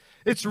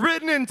 It's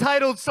written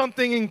entitled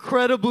something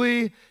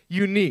incredibly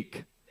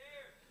unique.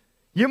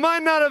 You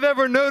might not have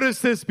ever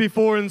noticed this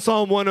before in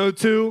Psalm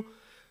 102,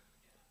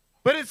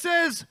 but it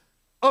says,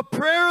 a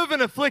prayer of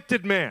an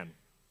afflicted man.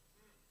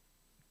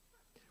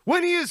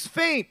 When he is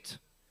faint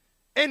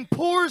and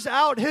pours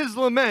out his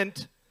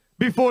lament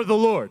before the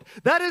Lord.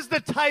 That is the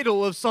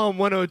title of Psalm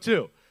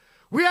 102.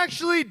 We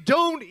actually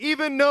don't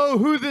even know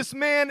who this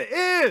man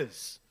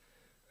is.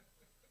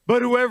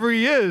 But whoever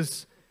he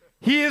is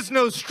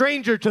no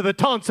stranger to the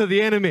taunts of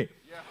the enemy.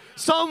 Yeah.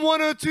 Psalm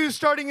 102,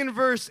 starting in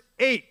verse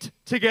 8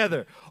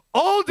 together.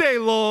 All day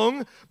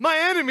long, my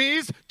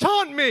enemies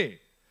taunt me.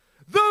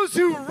 Those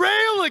who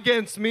rail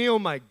against me, oh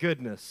my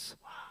goodness.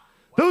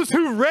 Those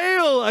who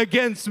rail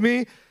against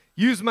me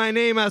use my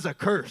name as a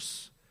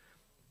curse.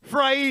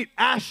 For I eat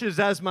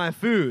ashes as my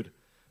food.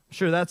 I'm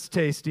sure that's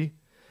tasty.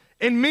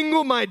 And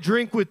mingle my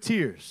drink with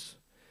tears.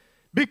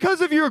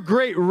 Because of your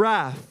great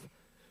wrath,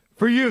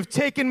 for you have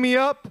taken me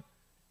up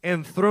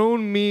and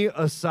thrown me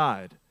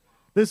aside.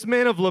 This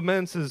man of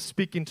laments is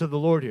speaking to the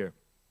Lord here.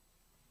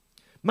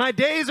 My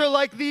days are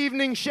like the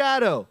evening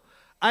shadow.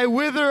 I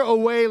wither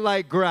away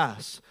like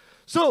grass.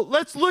 So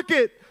let's look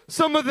at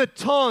some of the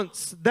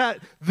taunts that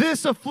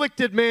this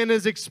afflicted man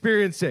is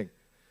experiencing.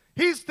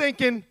 He's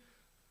thinking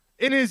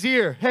in his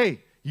ear,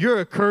 hey, you're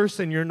a curse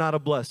and you're not a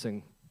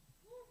blessing.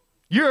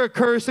 You're a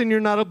curse and you're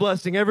not a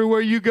blessing.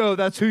 Everywhere you go,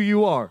 that's who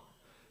you are.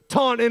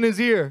 Taunt in his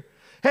ear.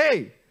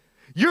 Hey,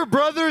 your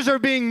brothers are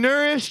being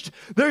nourished.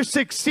 They're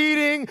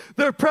succeeding.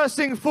 They're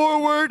pressing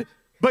forward,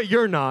 but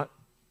you're not.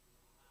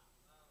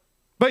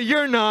 But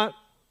you're not.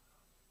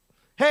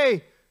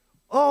 Hey,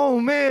 oh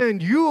man,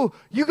 you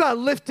got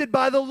lifted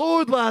by the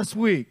Lord last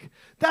week.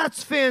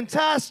 That's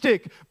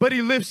fantastic. But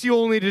he lifts you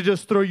only to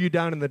just throw you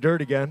down in the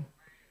dirt again.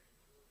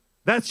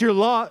 That's your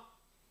lot.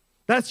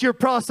 That's your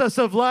process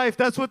of life.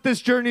 That's what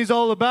this journey's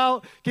all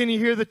about. Can you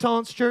hear the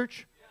taunts,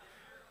 church?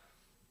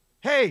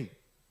 Hey,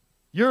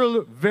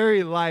 your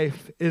very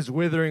life is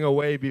withering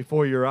away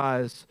before your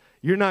eyes.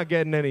 You're not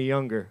getting any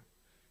younger.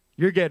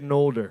 You're getting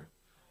older.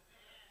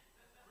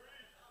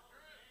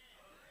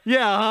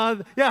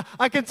 Yeah,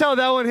 I can tell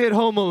that one hit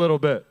home a little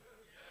bit.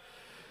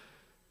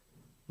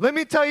 Let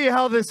me tell you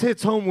how this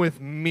hits home with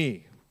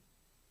me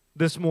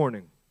this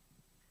morning.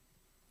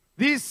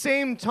 These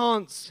same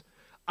taunts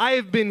I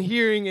have been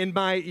hearing in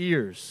my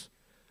ears.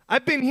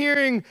 I've been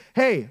hearing,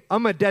 hey,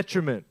 I'm a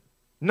detriment,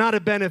 not a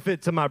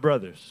benefit to my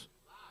brothers.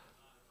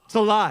 It's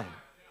a lie.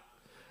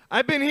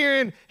 I've been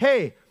hearing,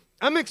 hey,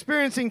 I'm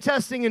experiencing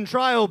testing and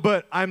trial,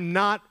 but I'm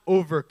not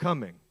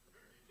overcoming.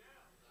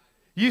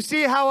 You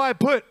see how I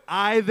put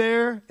I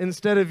there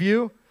instead of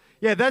you?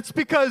 Yeah, that's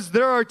because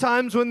there are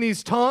times when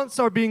these taunts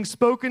are being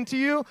spoken to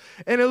you,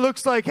 and it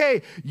looks like,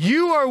 hey,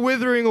 you are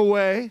withering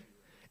away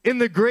in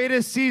the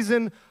greatest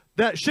season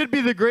that should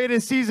be the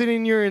greatest season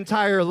in your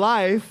entire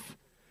life,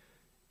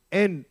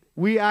 and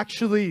we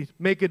actually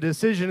make a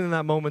decision in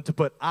that moment to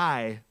put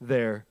I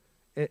there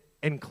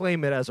and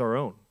claim it as our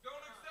own. Don't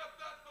accept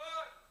that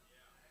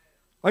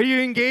thought. Are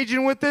you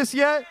engaging with this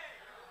yet?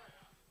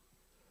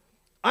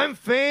 I'm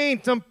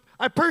faint.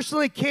 I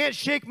personally can't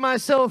shake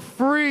myself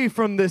free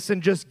from this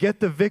and just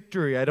get the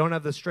victory. I don't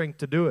have the strength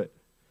to do it.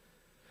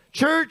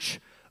 Church,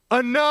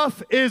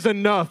 enough is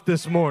enough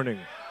this morning.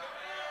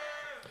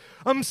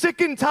 I'm sick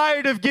and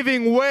tired of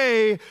giving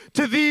way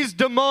to these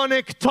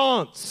demonic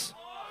taunts.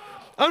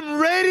 I'm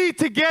ready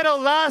to get a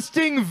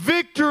lasting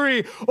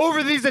victory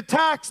over these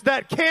attacks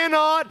that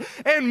cannot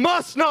and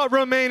must not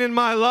remain in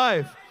my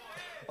life.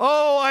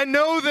 Oh, I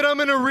know that I'm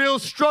in a real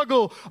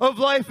struggle of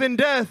life and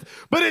death,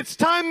 but it's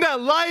time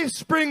that life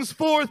springs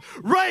forth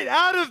right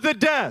out of the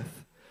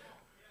death,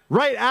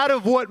 right out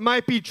of what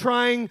might be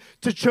trying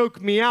to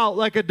choke me out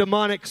like a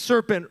demonic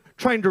serpent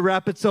trying to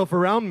wrap itself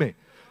around me.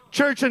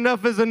 Church,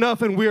 enough is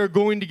enough, and we are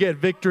going to get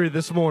victory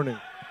this morning.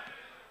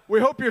 We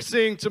hope you're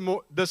seeing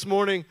this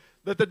morning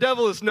that the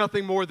devil is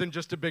nothing more than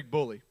just a big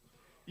bully.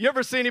 You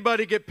ever see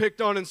anybody get picked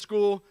on in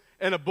school,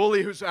 and a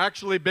bully who's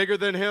actually bigger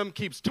than him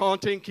keeps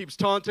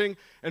taunting,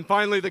 and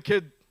finally the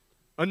kid,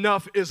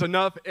 enough is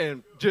enough,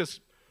 and just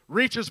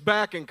reaches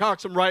back and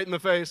cocks him right in the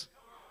face?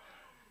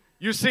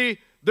 You see,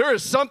 there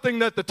is something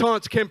that the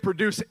taunts can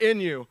produce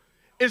in you,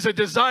 is a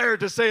desire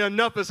to say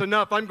enough is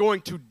enough. I'm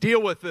going to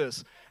deal with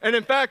this. And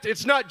in fact,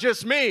 it's not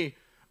just me.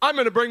 I'm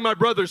going to bring my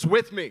brothers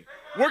with me.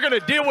 We're going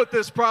to deal with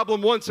this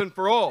problem once and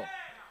for all.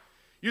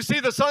 You see,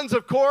 the sons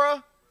of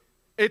Korah,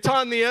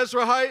 Payton the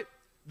Ezrahite,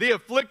 the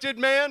afflicted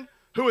man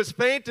who is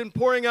faint and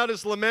pouring out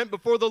his lament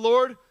before the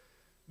Lord,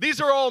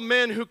 these are all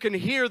men who can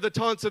hear the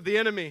taunts of the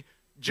enemy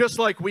just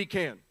like we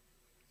can.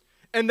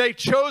 And they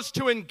chose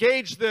to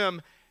engage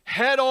them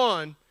head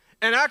on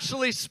and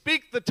actually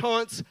speak the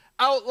taunts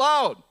out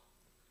loud.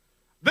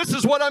 This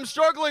is what I'm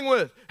struggling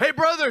with. Hey,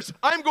 brothers,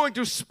 I'm going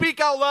to speak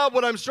out loud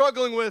what I'm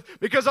struggling with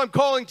because I'm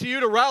calling to you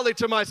to rally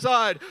to my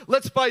side.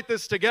 Let's fight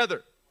this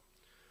together.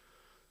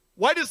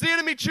 Why does the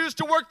enemy choose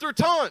to work through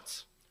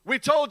taunts? We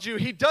told you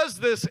he does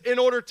this in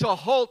order to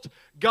halt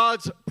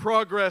God's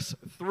progress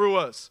through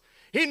us.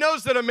 He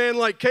knows that a man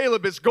like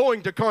Caleb is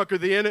going to conquer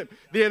the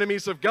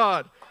enemies of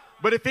God.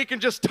 But if he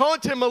can just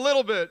taunt him a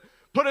little bit,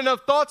 put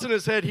enough thoughts in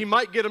his head, he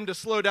might get him to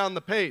slow down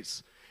the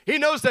pace. He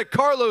knows that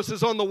Carlos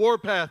is on the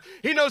warpath.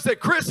 He knows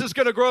that Chris is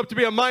going to grow up to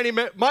be a mighty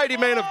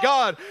man of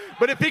God.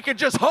 But if he can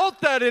just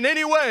halt that in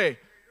any way,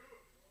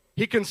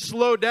 he can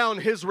slow down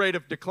his rate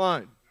of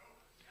decline.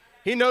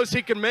 He knows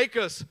he can make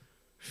us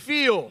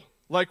feel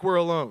like we're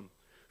alone,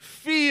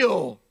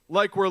 feel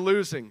like we're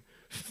losing,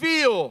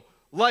 feel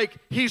like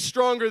he's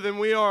stronger than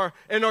we are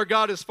and our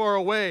God is far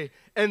away,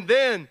 and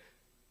then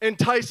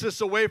entice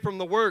us away from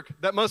the work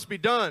that must be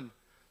done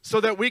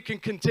so that we can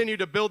continue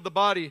to build the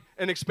body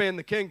and expand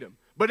the kingdom.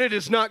 But it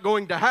is not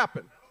going to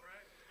happen.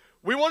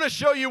 We want to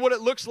show you what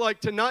it looks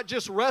like to not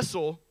just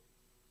wrestle,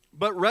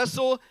 but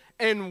wrestle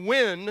and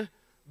win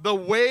the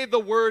way the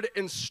word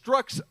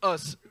instructs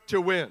us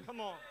to win. Come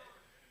on.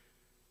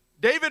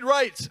 David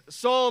writes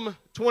Psalm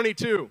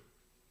 22,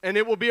 and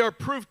it will be our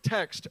proof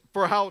text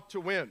for how to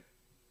win.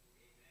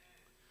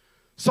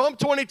 Psalm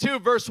 22,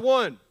 verse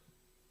 1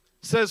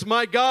 says,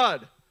 my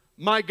God,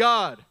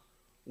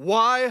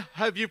 why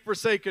have you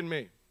forsaken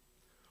me?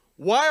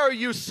 Why are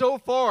you so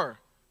far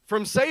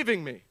from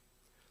saving me?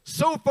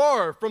 So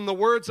far from the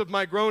words of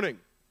my groaning.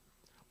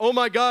 Oh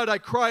my God, I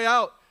cry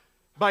out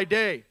by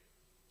day,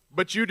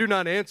 but you do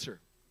not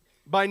answer.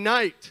 By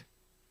night,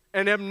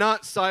 and am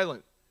not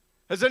silent.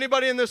 Has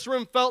anybody in this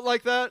room felt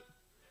like that?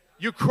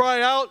 You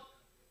cry out,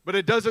 but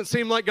it doesn't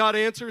seem like God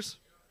answers?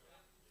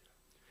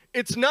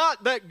 It's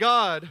not that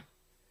God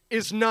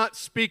is not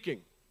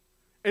speaking.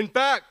 In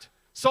fact,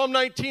 Psalm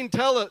 19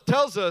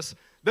 tells us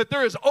that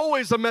there is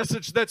always a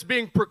message that's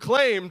being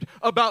proclaimed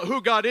about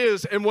who God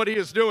is and what he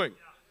is doing.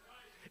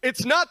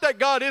 It's not that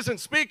God isn't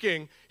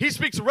speaking. He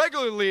speaks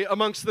regularly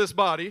amongst this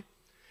body.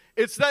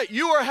 It's that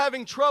you are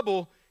having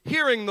trouble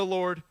hearing the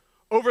Lord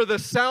over the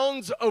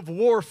sounds of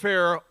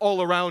warfare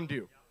all around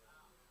you.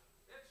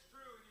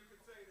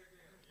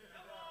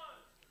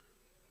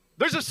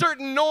 There's a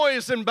certain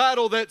noise in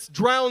battle that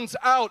drowns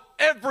out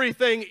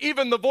everything,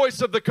 even the voice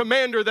of the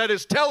commander that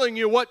is telling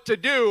you what to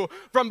do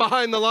from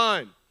behind the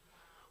line.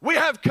 We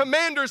have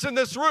commanders in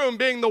this room,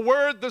 being the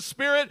Word, the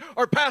Spirit,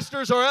 our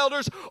pastors, our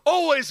elders,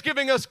 always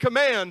giving us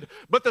command,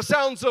 but the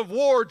sounds of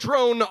war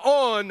drone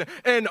on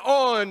and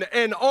on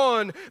and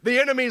on.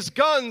 The enemy's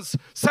guns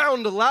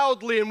sound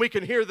loudly, and we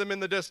can hear them in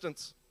the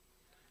distance.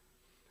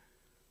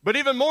 But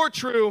even more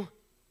true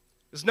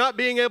is not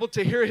being able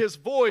to hear his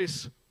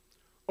voice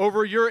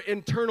over your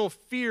internal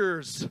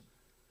fears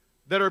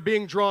that are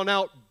being drawn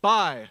out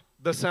by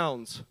the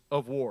sounds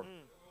of war.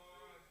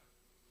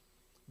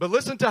 But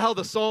listen to how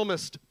the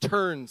psalmist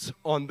turns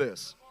on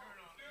this.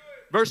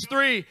 Verse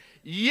 3,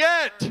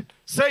 yet,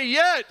 say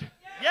yet.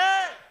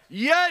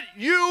 Yet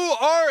you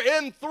are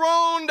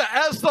enthroned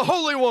as the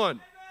Holy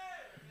One.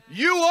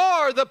 You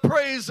are the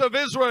praise of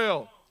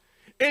Israel.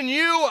 In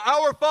you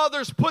our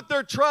fathers put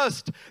their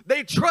trust.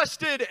 They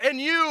trusted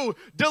and you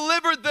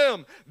delivered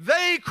them.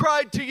 They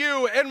cried to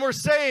you and were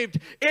saved.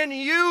 In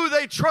you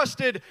they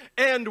trusted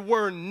and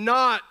were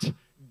not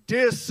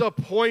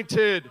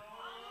disappointed.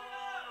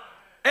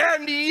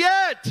 And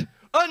yet,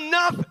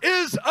 enough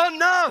is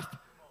enough.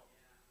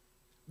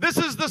 This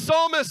is the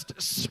psalmist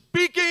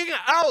speaking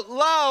out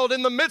loud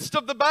in the midst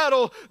of the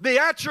battle the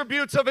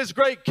attributes of his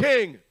great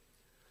king.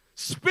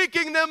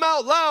 Speaking them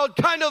out loud,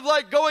 kind of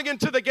like going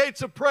into the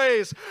gates of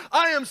praise.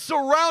 I am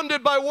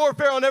surrounded by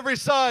warfare on every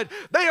side.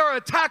 They are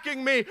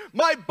attacking me.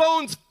 My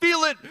bones feel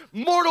it,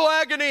 mortal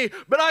agony,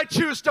 but I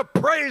choose to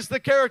praise the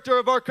character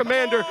of our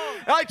commander.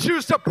 I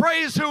choose to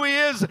praise who he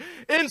is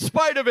in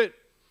spite of it.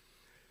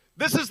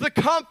 This is the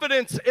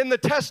confidence in the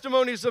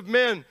testimonies of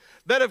men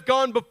that have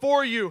gone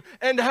before you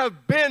and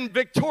have been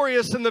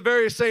victorious in the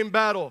very same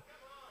battle.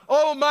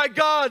 Oh, my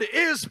God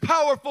is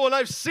powerful, and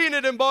I've seen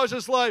it in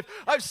Baj's life.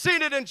 I've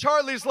seen it in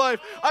Charlie's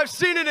life. I've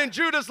seen it in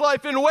Judah's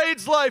life, in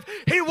Wade's life.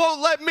 He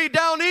won't let me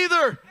down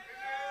either.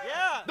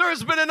 Yeah. There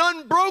has been an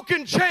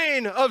unbroken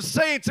chain of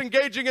saints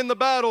engaging in the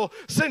battle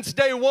since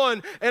day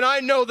one, and I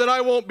know that I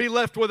won't be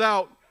left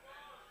without.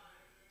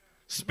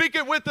 Speak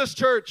it with us,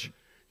 church.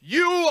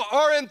 You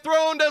are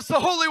enthroned as the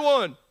Holy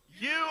One.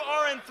 You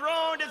are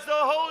enthroned as the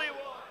Holy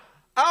One.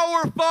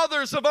 Our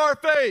fathers of our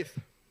faith.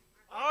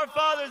 Our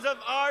fathers of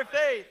our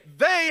faith.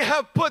 They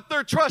have put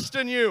their trust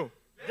in you.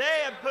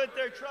 They have put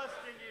their trust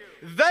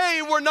in you.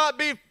 They were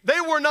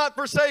not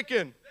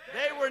forsaken.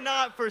 They were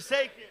not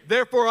forsaken.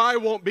 Therefore, I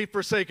won't be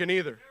forsaken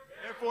either.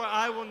 Therefore,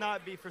 I will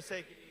not be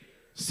forsaken either.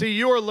 See,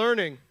 you are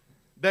learning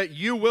that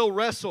you will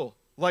wrestle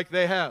like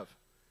they have.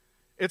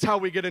 It's how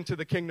we get into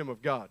the kingdom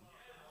of God.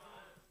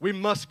 We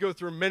must go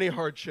through many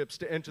hardships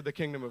to enter the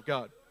kingdom of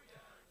God.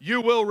 You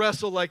will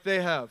wrestle like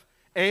they have,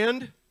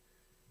 and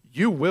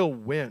you will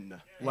win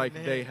like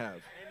they have.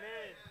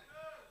 Amen.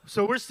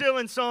 So we're still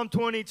in Psalm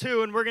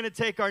 22, and we're going to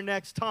take our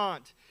next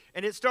taunt.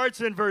 And it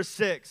starts in verse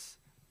 6.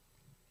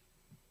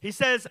 He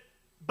says,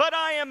 but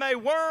I am a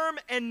worm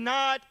and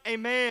not a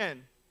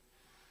man,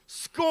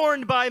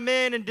 scorned by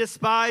men and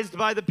despised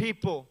by the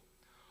people.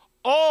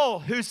 All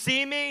who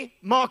see me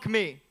mock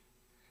me.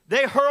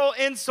 They hurl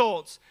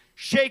insults,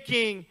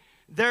 shaking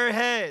their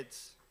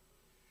heads.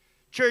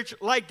 Church,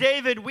 like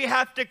David, we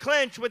have to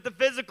clinch with the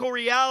physical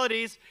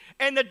realities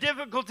and the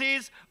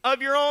difficulties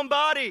of your own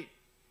body.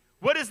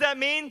 What does that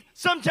mean?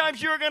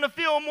 Sometimes you're going to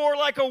feel more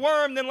like a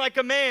worm than like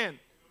a man.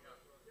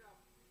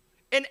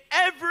 And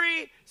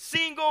every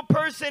single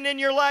person in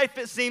your life,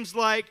 it seems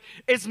like,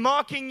 is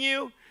mocking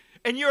you,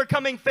 and you are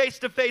coming face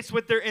to face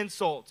with their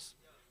insults.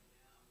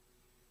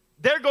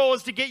 Their goal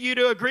is to get you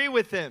to agree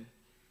with them.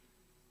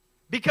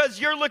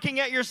 because you're looking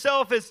at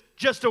yourself as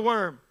just a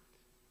worm,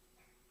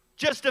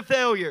 just a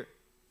failure,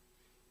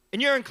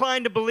 and you're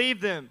inclined to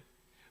believe them.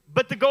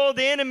 But the goal of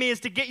the enemy is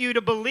to get you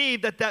to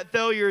believe that that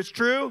failure is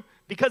true,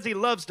 because he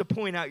loves to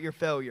point out your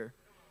failure.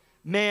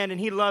 Man, and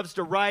he loves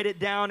to write it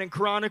down and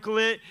chronicle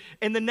it.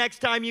 And the next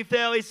time you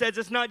fail, he says,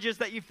 it's not just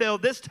that you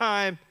failed this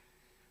time,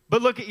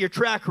 but look at your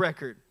track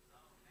record.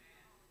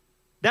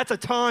 That's a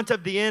taunt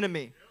of the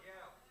enemy.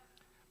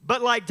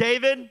 But like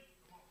David,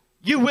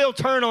 you will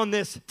turn on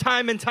this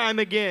time and time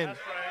again. That's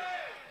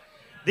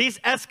right. These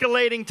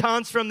escalating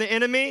taunts from the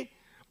enemy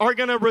are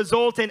going to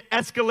result in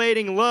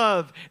escalating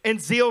love and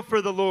zeal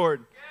for the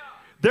Lord.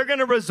 They're going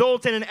to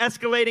result in an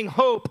escalating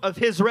hope of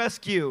his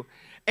rescue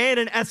and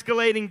an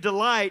escalating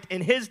delight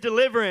in his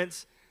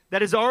deliverance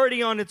that is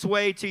already on its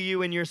way to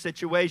you in your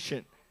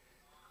situation.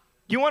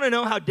 You want to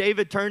know how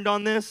David turned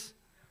on this?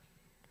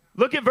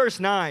 Look at verse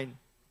 9.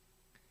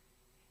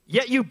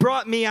 Yet you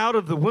brought me out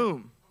of the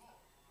womb.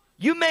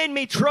 You made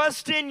me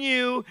trust in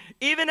you,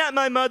 even at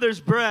my mother's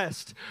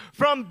breast.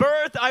 From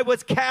birth I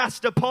was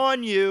cast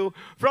upon you.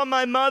 From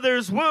my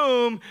mother's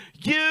womb,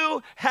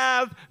 you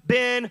have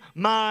been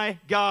my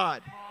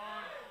God.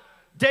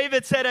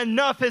 David said,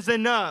 enough is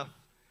enough.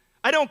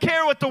 I don't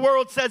care what the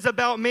world says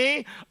about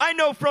me. I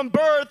know from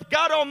birth,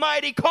 God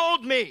Almighty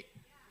called me.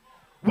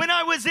 When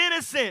I was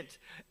innocent,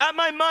 at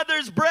my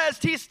mother's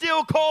breast, he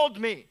still called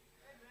me.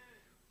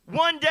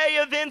 One day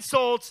of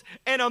insults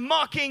and a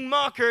mocking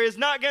mocker is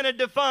not going to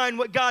define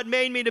what God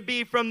made me to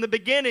be from the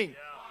beginning.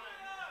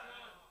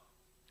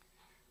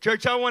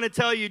 Church, I want to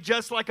tell you,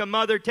 just like a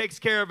mother takes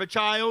care of a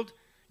child,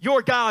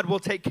 your God will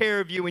take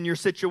care of you in your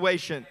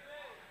situation.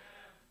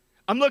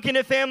 I'm looking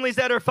at families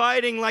that are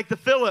fighting like the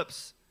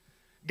Phillips.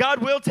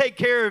 God will take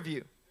care of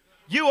you.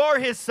 You are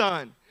his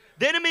son.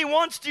 The enemy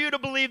wants you to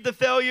believe the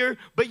failure,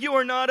 but you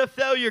are not a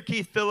failure,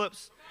 Keith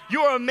Phillips.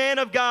 You are a man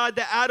of God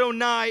that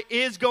Adonai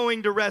is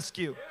going to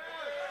rescue.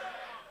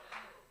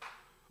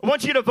 I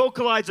want you to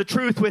vocalize a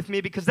truth with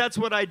me, because that's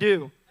what I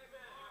do.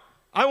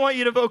 I want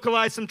you to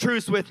vocalize some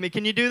truths with me.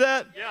 Can you do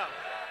that? Yeah.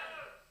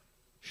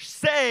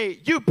 Say,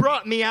 you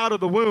brought me out of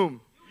the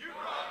womb. You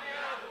brought me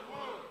out of the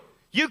womb.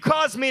 You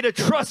caused me to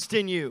trust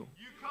in you.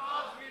 You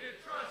caused me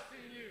to trust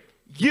in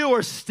you. You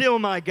are still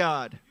my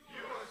God.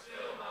 You are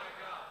still my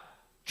God.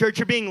 Church,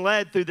 you're being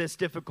led through this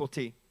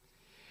difficulty.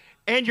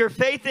 And your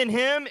faith in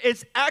him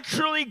is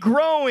actually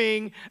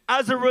growing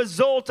as a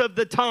result of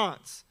the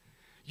taunts.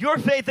 Your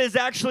faith is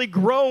actually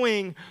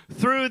growing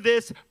through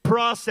this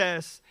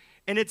process.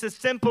 And it's as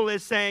simple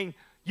as saying,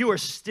 you are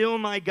still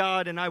my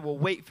God, and I will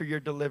wait for your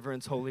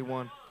deliverance, Holy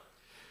One.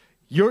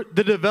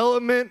 The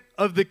development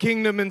of the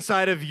kingdom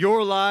inside of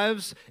your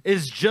lives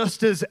is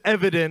just as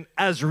evident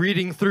as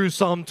reading through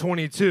Psalm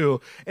 22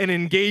 and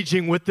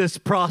engaging with this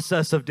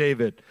process of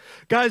David.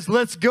 Guys,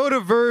 let's go to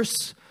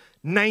verse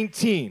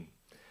 19.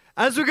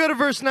 As we go to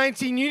verse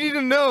 19, you need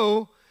to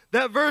know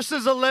that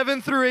verses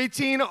 11 through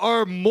 18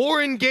 are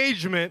more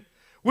engagement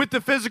with the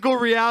physical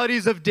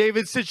realities of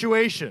David's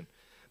situation.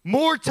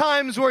 More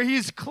times where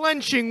he's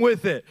clenching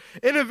with it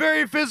in a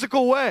very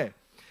physical way.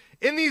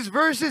 In these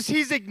verses,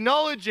 he's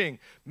acknowledging,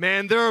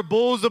 man, there are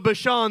bulls of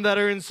Bashan that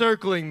are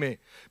encircling me.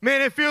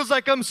 Man, it feels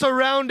like I'm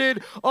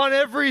surrounded on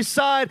every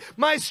side.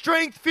 My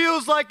strength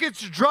feels like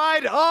it's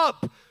dried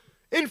up.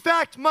 In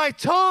fact, my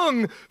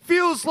tongue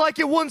feels like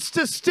it wants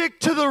to stick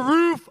to the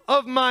roof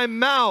of my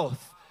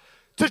mouth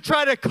to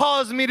try to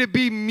cause me to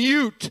be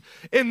mute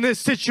in this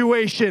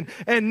situation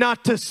and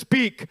not to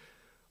speak.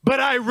 But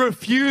I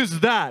refuse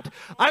that.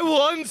 I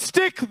will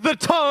unstick the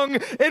tongue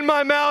in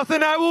my mouth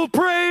and I will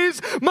praise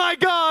my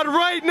God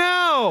right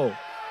now.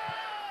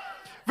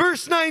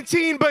 Verse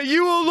 19, but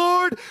you, O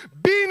Lord,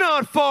 be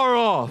not far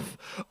off.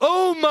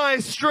 O my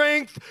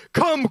strength,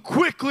 come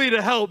quickly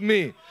to help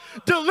me.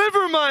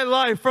 Deliver my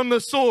life from the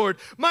sword,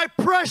 my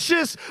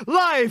precious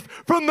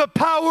life from the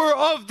power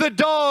of the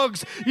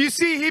dogs. You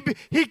see,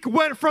 he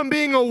went from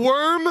being a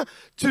worm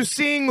to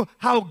seeing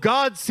how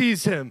God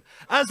sees him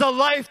as a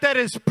life that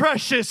is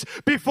precious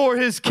before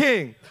his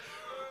king.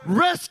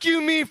 Rescue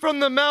me from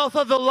the mouth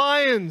of the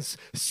lions.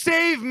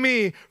 Save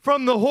me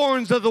from the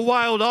horns of the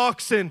wild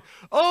oxen.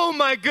 Oh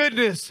my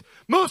goodness.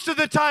 Most of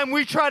the time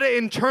we try to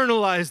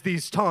internalize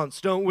these taunts,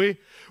 don't we?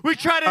 We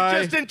try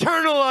to just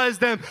internalize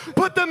them,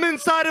 put them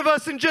inside of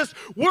us and just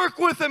work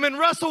with them and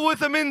wrestle with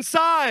them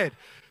inside.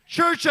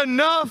 Church,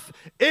 enough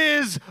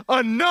is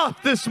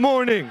enough this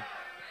morning.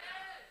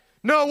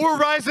 No, we're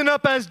rising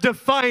up as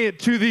defiant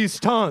to these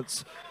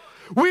taunts.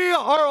 We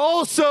are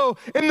also,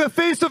 in the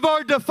face of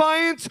our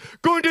defiance,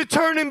 going to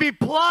turn and be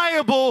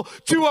pliable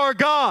to our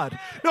God.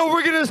 No,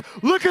 we're going to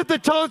look at the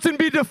taunts and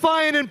be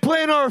defiant and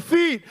plant our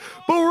feet.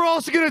 But we're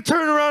also going to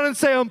turn around and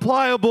say, I'm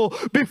pliable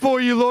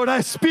before you, Lord.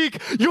 I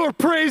speak your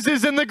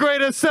praises in the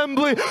great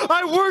assembly.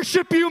 I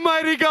worship you,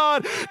 mighty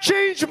God.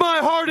 Change my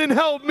heart and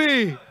help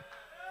me.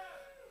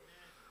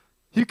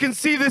 You can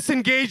see this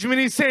engagement.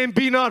 He's saying,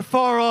 be not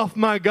far off,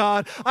 my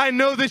God. I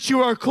know that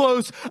you are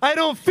close. I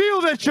don't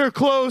feel that you're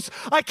close.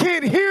 I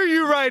can't hear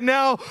you right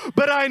now,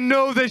 but I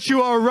know that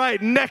you are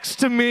right next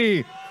to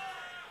me.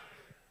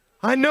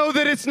 I know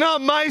that it's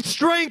not my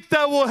strength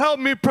that will help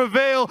me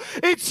prevail.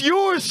 It's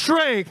your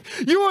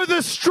strength. You are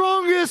the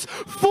strongest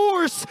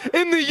force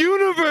in the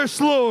universe,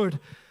 Lord.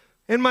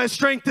 And my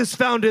strength is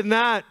found in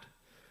that.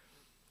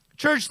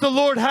 Church, the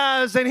Lord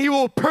has, and He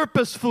will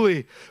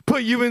purposefully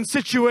put you in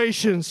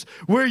situations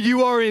where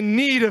you are in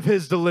need of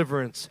His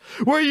deliverance,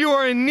 where you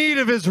are in need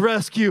of His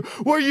rescue,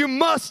 where you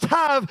must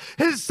have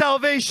His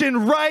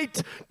salvation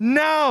right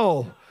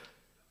now.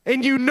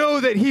 And you know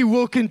that He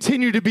will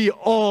continue to be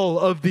all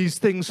of these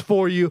things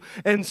for you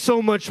and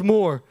so much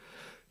more.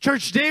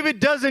 Church, David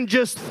doesn't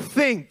just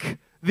think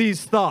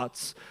these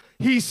thoughts.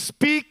 He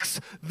speaks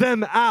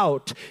them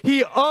out.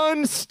 He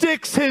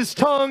unsticks his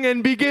tongue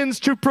and begins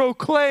to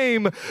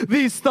proclaim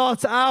these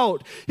thoughts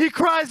out. He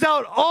cries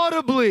out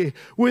audibly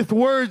with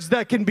words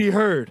that can be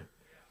heard.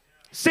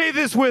 Say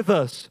this with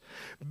us.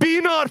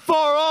 Be not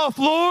far off,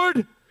 Lord.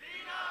 Be not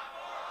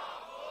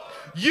far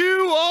off, Lord.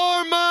 You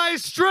are my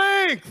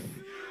strength.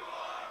 You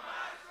are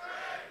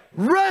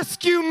my strength.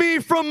 Rescue me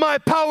from my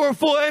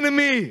powerful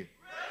enemy.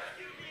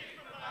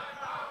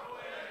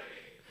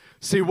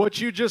 See, what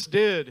you just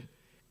did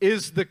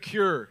is the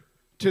cure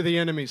to the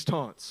enemy's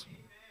taunts.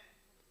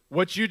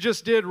 What you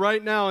just did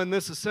right now in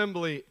this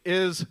assembly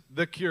is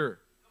the cure.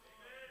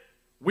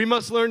 We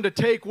must learn to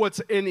take what's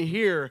in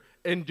here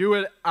and do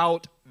it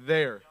out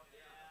there.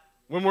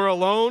 When we're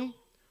alone,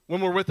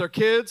 when we're with our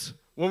kids,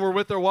 when we're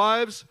with our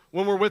wives,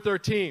 when we're with our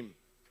team.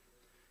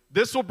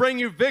 This will bring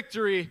you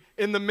victory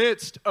in the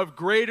midst of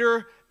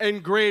greater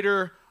and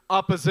greater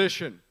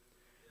opposition.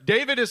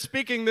 David is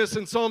speaking this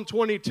in Psalm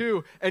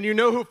 22, and you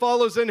know who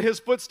follows in his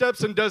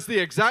footsteps and does the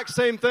exact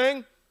same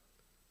thing?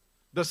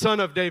 The Son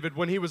of David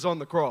when he was on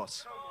the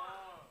cross.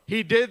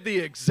 He did the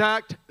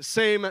exact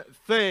same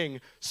thing,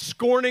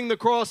 scorning the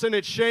cross and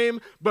its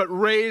shame, but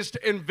raised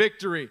in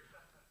victory.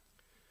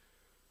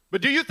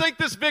 But do you think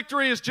this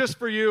victory is just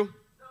for you?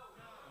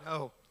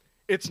 No,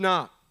 it's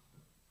not.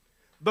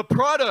 The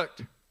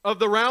product of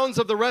the rounds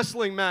of the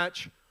wrestling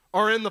match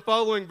are in the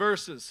following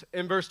verses,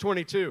 in verse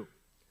 22.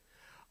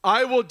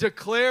 I will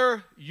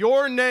declare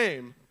your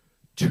name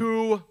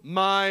to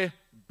my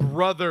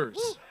brothers.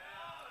 Woo.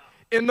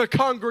 In the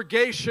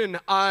congregation,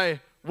 I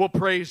will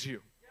praise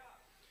you.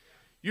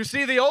 You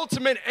see, the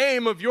ultimate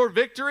aim of your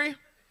victory,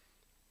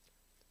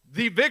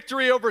 the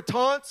victory over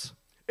taunts,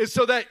 is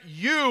so that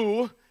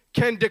you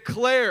can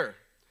declare.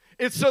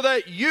 It's so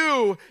that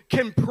you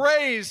can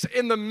praise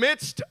in the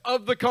midst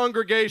of the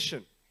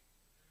congregation.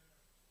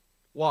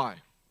 Why?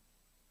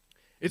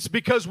 It's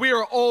because we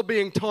are all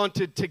being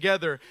taunted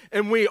together,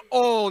 and we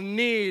all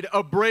need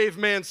a brave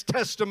man's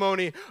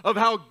testimony of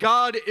how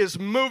God is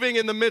moving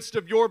in the midst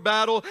of your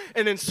battle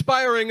and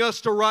inspiring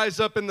us to rise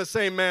up in the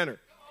same manner.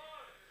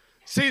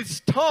 See,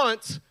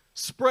 taunts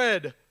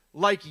spread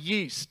like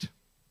yeast.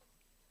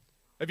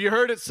 Have you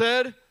heard it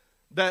said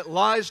that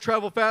lies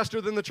travel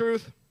faster than the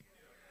truth?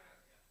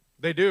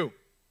 They do.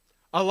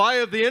 A lie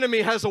of the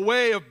enemy has a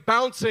way of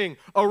bouncing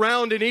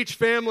around in each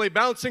family,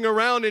 bouncing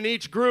around in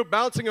each group,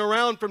 bouncing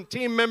around from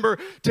team member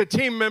to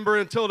team member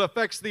until it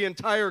affects the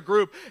entire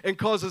group and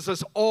causes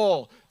us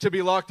all to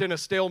be locked in a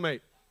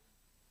stalemate.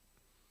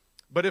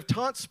 But if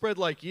taunts spread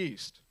like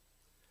yeast,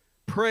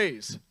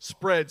 praise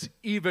spreads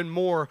even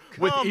more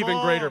with even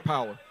greater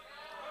power.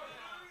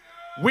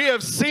 We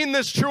have seen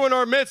this true in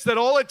our midst, that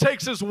all it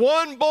takes is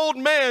one bold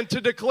man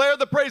to declare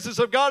the praises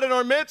of God in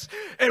our midst,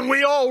 and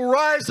we all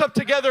rise up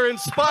together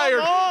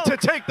inspired to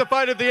take the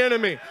fight of the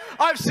enemy.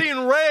 I've seen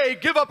Ray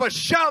give up a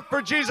shout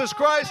for Jesus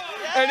Christ,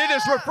 and it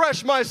has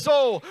refreshed my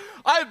soul.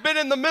 I've been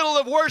in the middle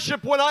of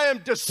worship when I am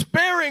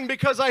despairing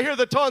because I hear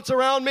the taunts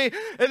around me,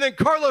 and then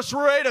Carlos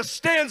Rueda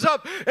stands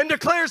up and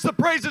declares the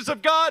praises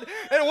of God,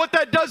 and what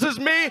that does is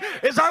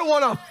I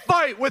want to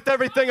fight with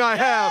everything I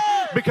have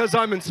because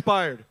I'm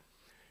inspired.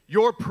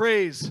 Your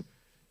praise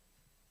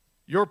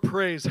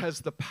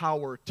has the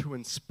power to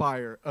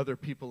inspire other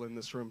people in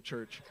this room,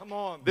 church. Come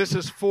on. This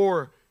is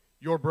for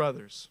your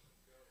brothers.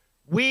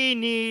 We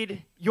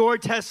need your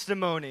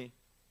testimony.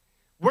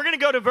 We're going to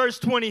go to verse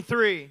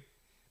 23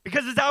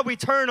 because it's how we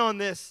turn on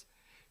this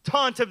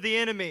taunt of the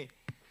enemy.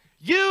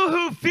 You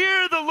who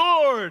fear the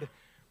Lord,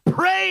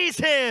 praise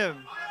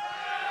Him.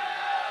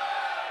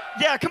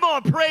 Yeah, come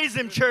on, praise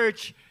Him,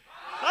 church.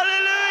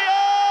 Hallelujah.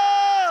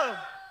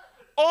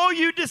 All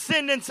you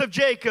descendants of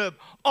Jacob,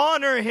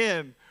 honor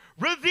Him.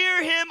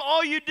 Revere Him,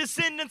 all you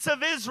descendants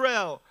of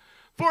Israel.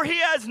 For He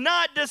has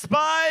not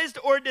despised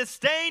or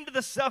disdained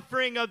the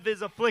suffering of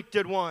His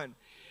afflicted one.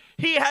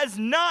 He has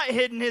not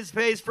hidden His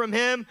face from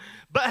him,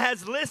 but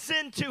has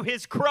listened to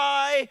his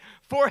cry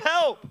for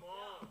help.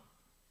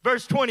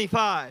 Verse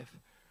 25.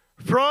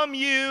 From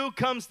you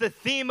comes the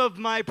theme of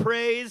my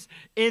praise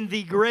in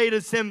the great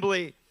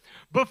assembly.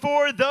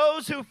 Before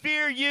those who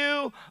fear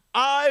you,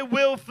 I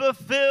will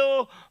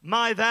fulfill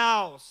my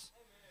vows.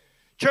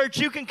 Church,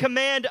 you can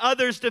command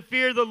others to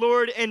fear the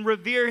Lord and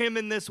revere Him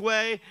in this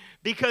way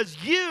because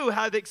you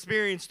have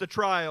experienced the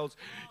trials.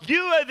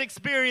 You have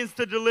experienced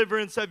the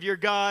deliverance of your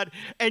God,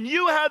 and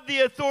you have the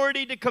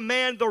authority to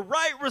command the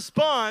right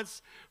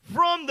response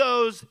from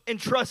those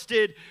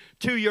entrusted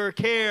to your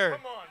care.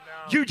 Come on now.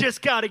 You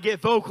just got to get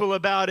vocal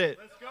about it.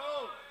 Let's go.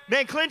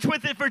 Man, clinch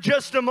with it for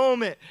just a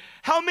moment.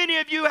 How many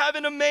of you have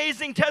an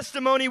amazing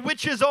testimony,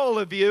 which is all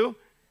of you?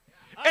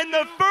 And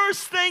the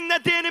first thing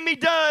that the enemy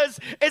does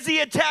is he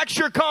attacks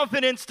your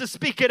confidence to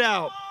speak it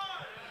out.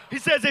 He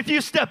says, if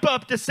you step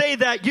up to say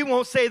that, you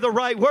won't say the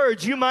right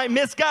words. You might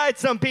misguide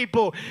some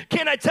people.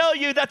 Can I tell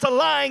you that's a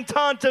lying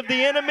taunt of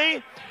the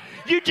enemy?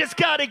 You just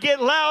got to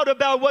get loud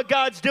about what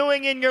God's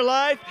doing in your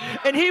life,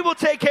 and he will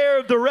take care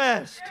of the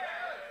rest.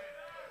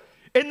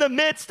 In the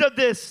midst of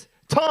this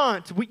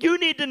taunt, you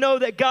need to know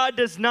that God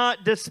does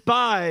not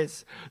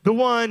despise the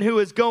one who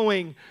is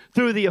going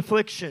through the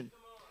affliction.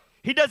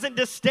 He doesn't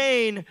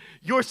disdain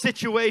your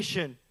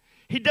situation.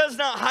 He does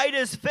not hide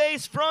his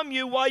face from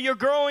you while you're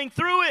going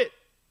through it.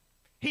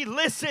 He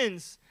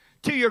listens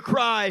to your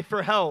cry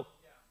for help.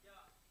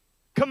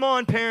 Come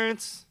on,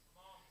 parents.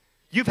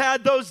 You've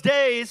had those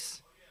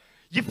days.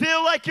 You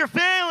feel like you're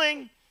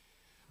failing.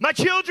 My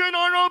children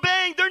aren't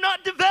obeying. They're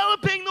not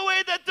developing the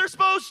way that they're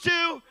supposed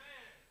to.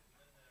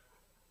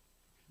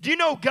 Do you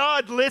know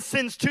God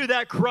listens to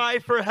that cry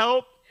for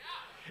help?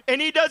 And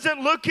he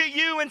doesn't look at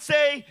you and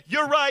say,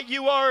 you're right,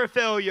 you are a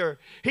failure.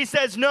 He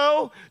says,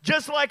 no,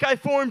 just like I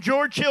formed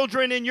your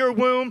children in your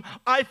womb,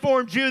 I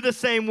formed you the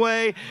same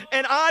way.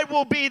 And I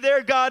will be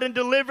their God and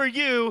deliver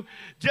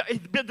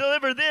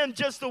them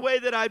just the way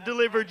that I've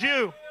delivered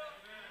you.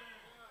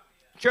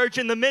 Church,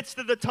 in the midst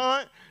of the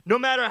taunt, no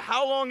matter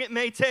how long it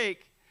may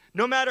take,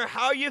 no matter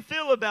how you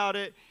feel about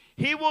it,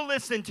 he will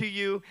listen to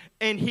you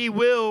and he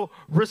will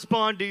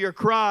respond to your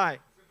cry.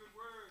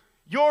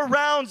 Your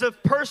rounds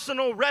of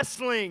personal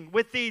wrestling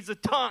with these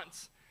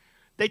taunts,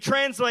 they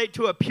translate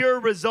to a pure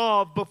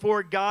resolve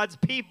before God's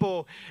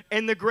people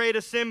in the great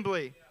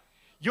assembly.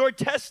 Your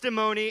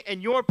testimony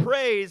and your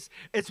praise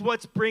is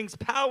what brings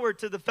power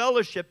to the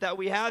fellowship that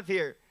we have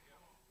here.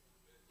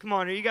 Come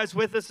on, are you guys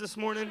with us this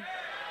morning?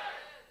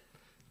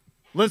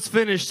 Let's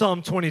finish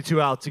Psalm 22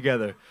 out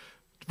together.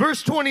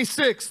 Verse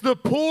 26, the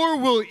poor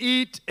will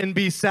eat and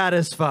be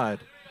satisfied.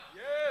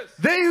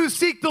 They who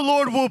seek the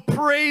Lord will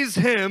praise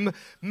him.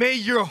 May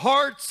your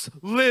hearts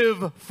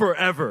live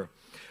forever.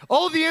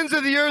 All the ends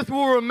of the earth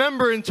will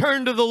remember and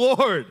turn to the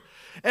Lord,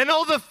 and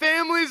all the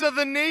families of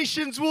the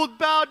nations will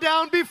bow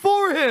down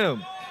before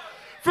him.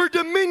 For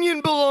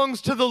dominion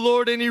belongs to the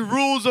Lord, and he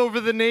rules over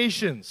the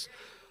nations.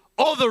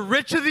 All the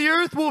rich of the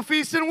earth will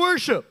feast and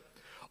worship.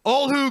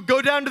 All who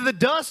go down to the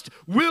dust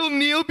will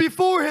kneel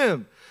before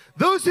him.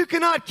 Those who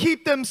cannot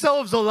keep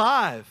themselves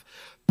alive,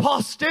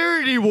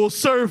 posterity will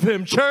serve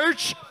him,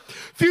 church.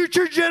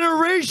 Future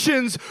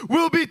generations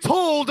will be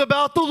told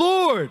about the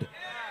Lord.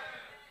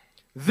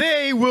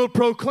 They will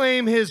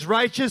proclaim his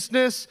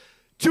righteousness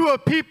to a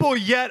people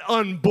yet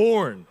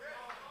unborn,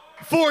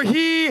 for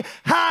he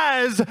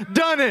has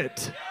done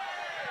it.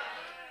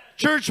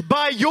 Church,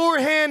 by your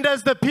hand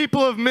as the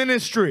people of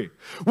ministry,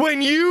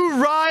 when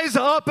you rise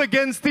up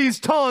against these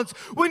taunts,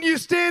 when you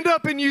stand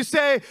up and you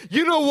say,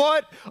 you know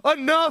what,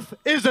 enough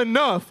is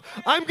enough.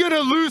 I'm going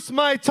to loose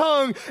my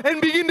tongue and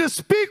begin to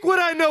speak what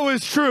I know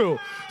is true.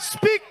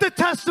 Speak the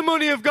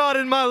testimony of God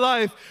in my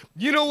life.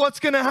 You know what's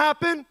going to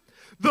happen?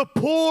 The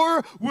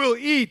poor will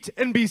eat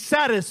and be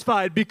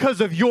satisfied because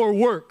of your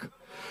work.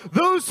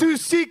 Those who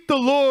seek the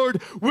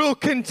Lord will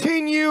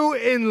continue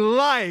in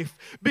life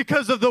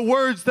because of the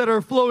words that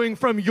are flowing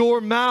from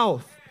your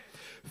mouth.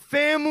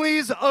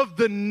 Families of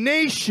the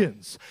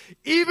nations,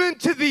 even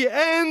to the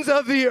ends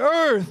of the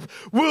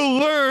earth, will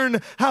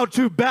learn how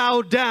to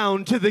bow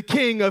down to the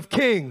King of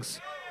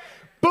Kings.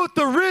 Both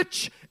the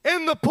rich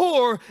and the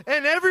poor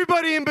and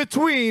everybody in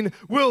between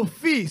will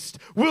feast,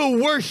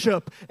 will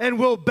worship, and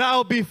will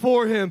bow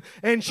before him.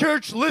 And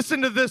church,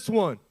 listen to this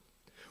one.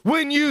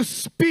 When you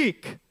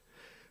speak,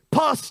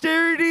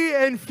 posterity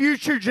and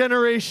future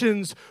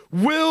generations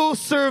will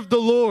serve the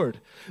Lord.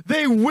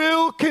 They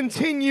will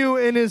continue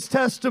in his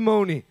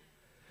testimony.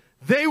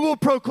 They will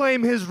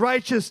proclaim his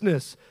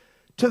righteousness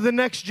to the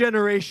next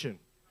generation,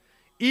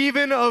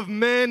 even of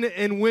men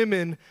and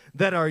women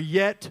that are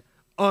yet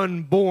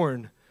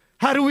unborn.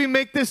 How do we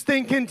make this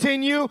thing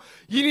continue?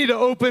 You need to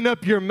open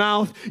up your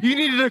mouth. You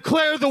need to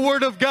declare the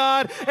word of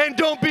God, and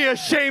don't be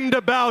ashamed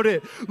about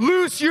it.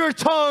 Loose your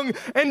tongue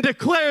and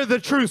declare the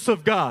truths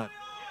of God.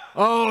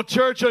 Oh,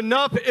 church,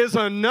 enough is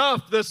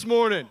enough this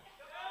morning.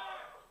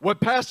 What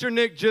Pastor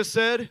Nick just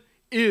said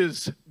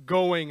is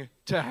going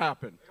to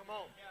happen.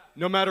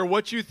 No matter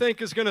what you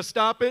think is going to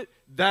stop it,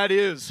 that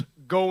is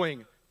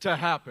going to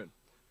happen.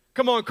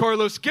 Come on,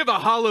 Carlos, give a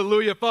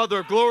hallelujah, Father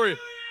of glory.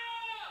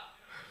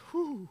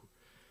 Whew.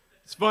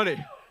 It's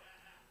funny.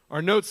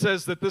 Our note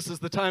says that this is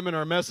the time in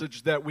our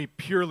message that we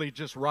purely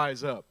just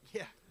rise up.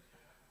 Yeah.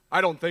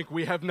 I don't think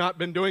we have not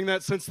been doing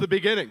that since the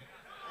beginning.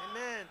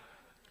 Amen.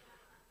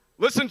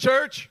 Listen,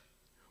 church,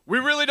 we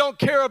really don't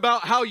care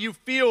about how you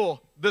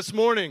feel this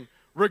morning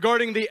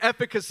regarding the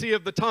efficacy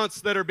of the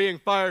taunts that are being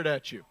fired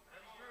at you.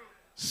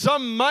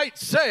 Some might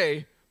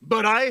say,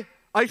 but I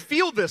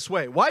feel this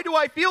way. Why do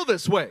I feel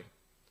this way?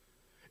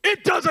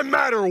 It doesn't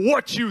matter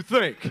what you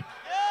think. Yes.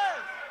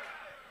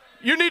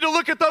 You need to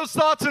look at those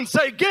thoughts and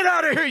say, get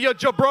out of here, you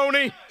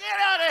jabroni. Get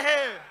out of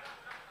here.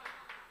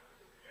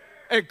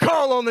 and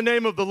call on the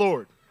name of the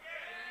Lord.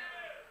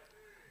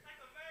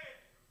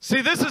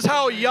 See, this is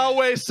how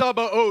Yahweh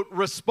Sabaoth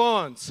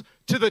responds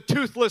to the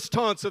toothless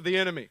taunts of the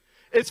enemy.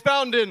 It's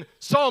found in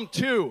Psalm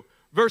 2,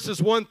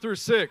 verses 1 through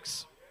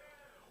 6.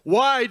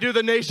 Why do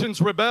the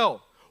nations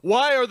rebel?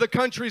 Why are the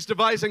countries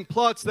devising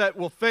plots that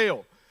will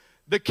fail?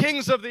 The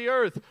kings of the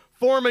earth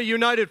form a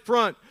united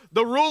front.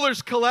 The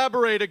rulers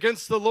collaborate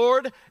against the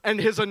Lord and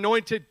his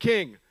anointed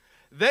king.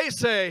 They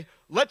say,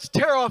 let's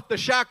tear off the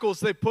shackles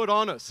they put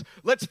on us.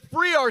 Let's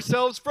free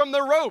ourselves from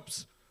the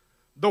ropes.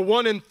 The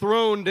one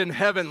enthroned in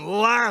heaven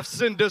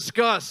laughs in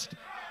disgust.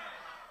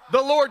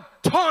 The Lord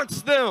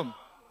taunts them.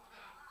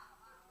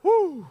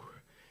 Whew.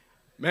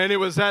 Man, it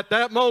was at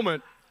that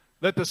moment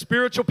that the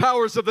spiritual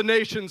powers of the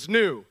nations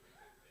knew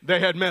they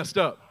had messed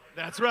up.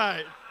 That's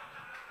right.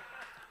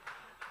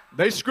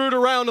 They screwed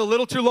around a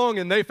little too long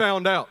and they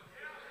found out.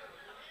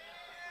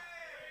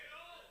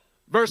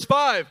 Verse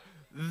 5,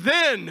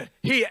 then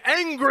he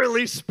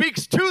angrily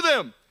speaks to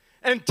them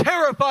and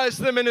terrifies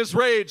them in his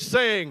rage,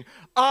 saying,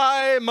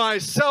 I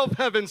myself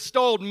have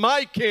installed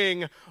my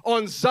king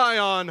on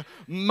Zion,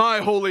 my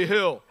holy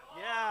hill.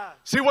 Yeah.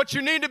 See, what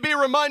you need to be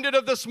reminded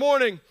of this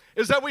morning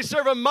is that we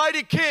serve a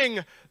mighty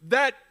king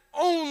that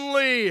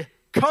only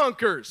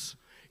conquers.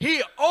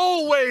 He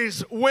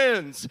always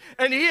wins,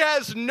 and he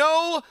has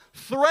no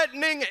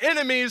threatening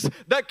enemies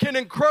that can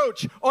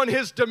encroach on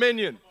his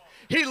dominion.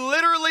 He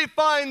literally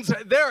finds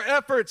their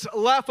efforts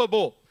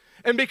laughable.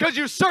 And because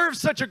you serve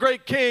such a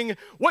great king,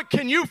 what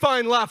can you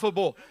find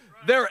laughable?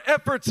 Their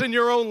efforts in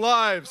your own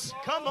lives.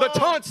 The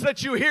taunts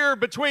that you hear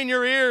between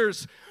your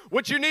ears.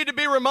 What you need to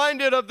be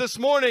reminded of this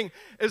morning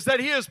is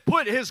that he has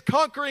put his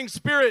conquering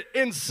spirit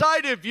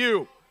inside of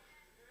you.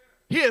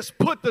 He has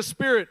put the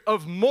spirit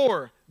of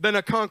more than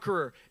a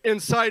conqueror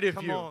inside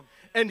of you.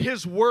 And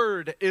his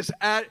word is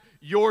at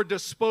your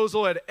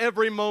disposal at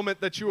every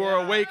moment that you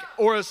are awake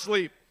or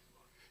asleep.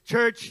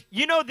 Church,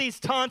 you know these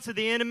taunts of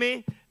the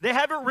enemy, they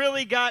haven't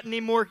really gotten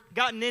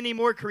any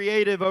more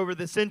creative over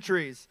the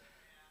centuries.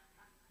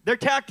 Their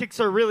tactics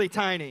are really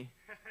tiny.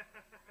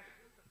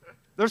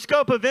 Their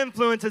scope of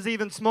influence is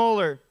even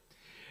smaller.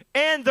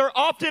 And they're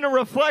often a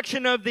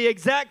reflection of the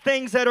exact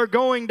things that are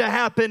going to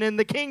happen in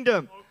the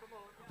kingdom.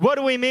 What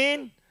do we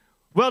mean?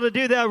 Well, to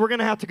do that, we're going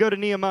to have to go to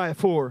Nehemiah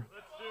 4.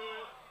 Let's do it.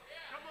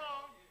 Come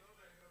on.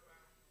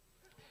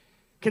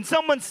 Can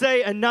someone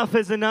say enough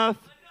is enough?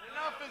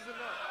 Enough is enough.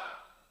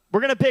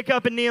 We're going to pick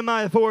up in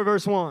Nehemiah 4,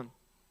 verse 1.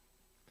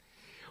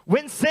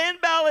 When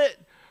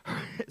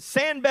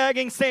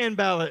sandbagging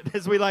Sanballat,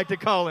 as we like to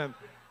call him,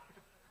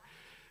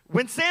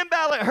 when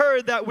Sanballat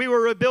heard that we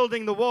were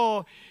rebuilding the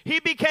wall, he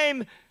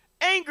became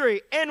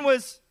angry and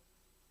was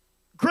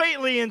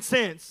greatly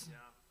incensed,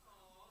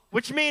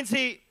 which means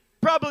he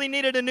probably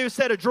needed a new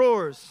set of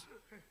drawers.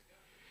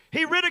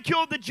 He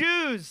ridiculed the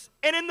Jews,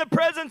 and in the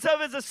presence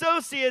of his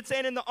associates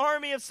and in the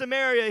army of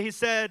Samaria, he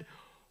said,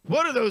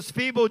 what are those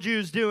feeble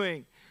Jews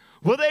doing?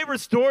 Will they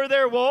restore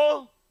their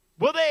wall?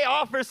 Will they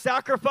offer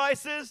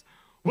sacrifices?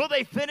 Will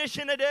they finish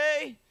in a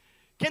day?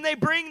 Can they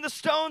bring the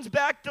stones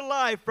back to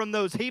life from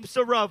those heaps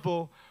of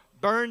rubble,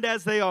 burned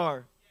as they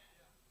are?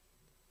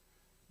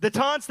 The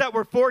taunts that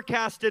were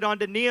forecasted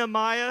onto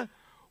Nehemiah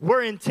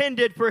were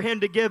intended for him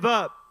to give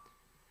up.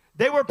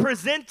 They were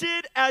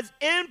presented as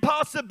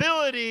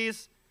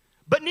impossibilities,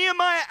 but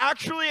Nehemiah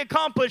actually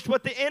accomplished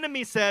what the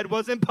enemy said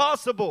was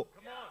impossible.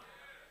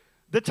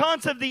 The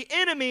taunts of the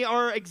enemy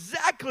are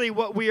exactly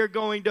what we are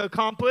going to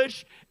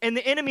accomplish, and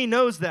the enemy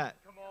knows that.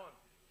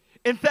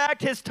 In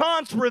fact, his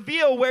taunts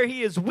reveal where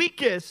he is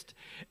weakest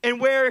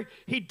and where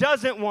he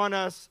doesn't want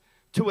us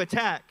to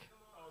attack.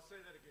 I'll say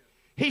that again.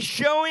 He's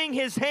showing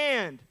his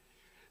hand.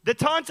 The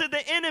taunts of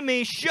the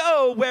enemy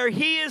show where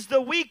he is the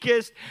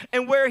weakest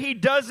and where he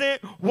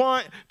doesn't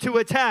want to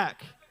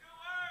attack.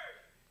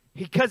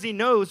 Because he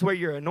knows where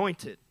you're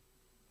anointed.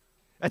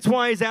 That's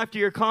why he's after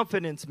your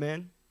confidence,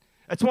 man.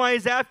 That's why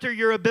he's after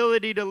your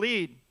ability to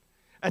lead.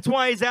 That's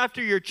why he's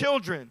after your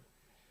children.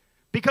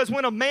 Because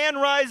when a man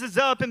rises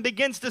up and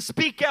begins to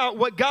speak out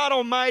what God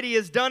Almighty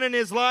has done in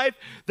his life,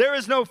 there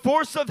is no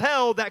force of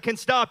hell that can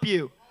stop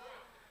you.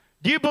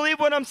 Do you believe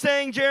what I'm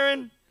saying,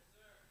 Jaron?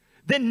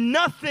 Then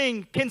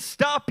nothing can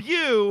stop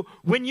you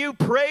when you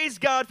praise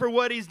God for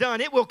what he's done.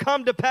 It will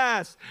come to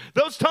pass.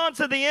 Those taunts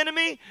of the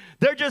enemy,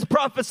 they're just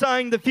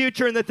prophesying the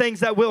future and the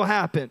things that will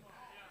happen.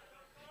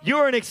 You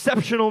are an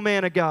exceptional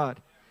man of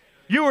God.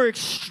 You are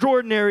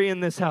extraordinary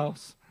in this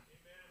house.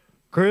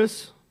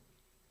 Chris,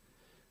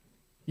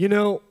 you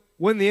know,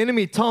 when the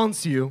enemy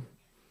taunts you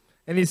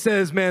and he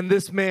says, man,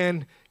 this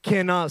man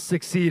cannot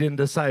succeed in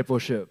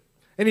discipleship,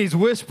 and he's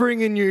whispering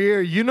in your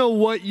ear, you know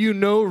what you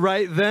know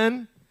right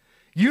then?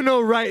 You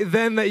know right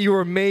then that you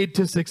are made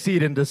to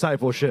succeed in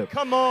discipleship.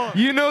 Come on.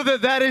 You know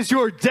that that is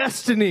your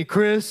destiny,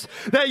 Chris.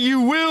 That you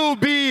will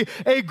be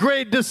a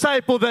great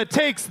disciple that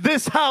takes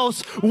this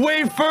house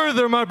way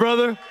further, my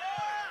brother.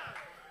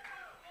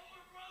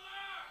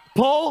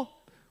 Paul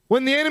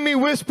When the enemy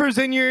whispers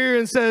in your ear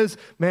and says,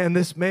 man,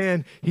 this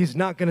man, he's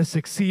not going to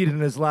succeed in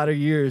his latter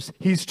years.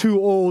 He's too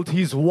old.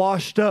 He's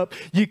washed up.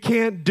 You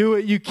can't do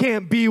it. You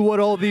can't be what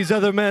all these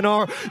other men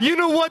are. You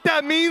know what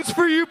that means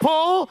for you,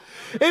 Paul?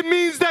 It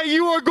means that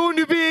you are going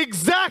to be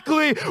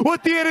exactly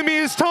what the enemy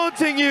is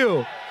taunting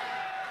you.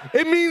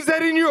 It means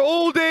that in your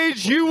old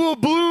age, you will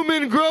bloom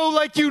and grow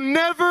like you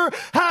never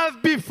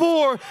have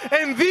before.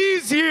 And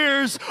these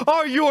years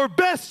are your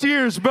best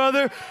years,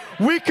 brother.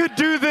 We could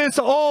do this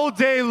all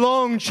day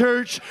long,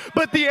 church,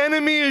 but the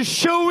enemy is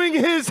showing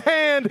his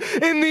hand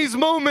in these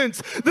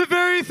moments. The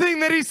very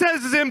thing that he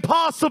says is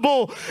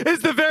impossible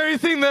is the very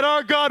thing that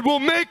our God will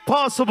make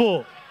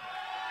possible.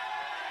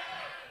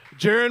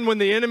 Jaron, when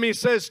the enemy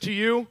says to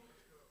you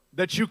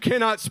that you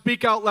cannot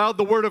speak out loud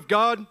the word of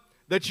God,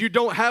 that you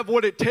don't have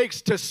what it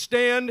takes to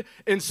stand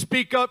and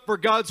speak up for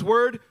God's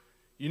word,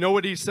 you know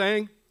what he's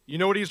saying? You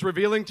know what he's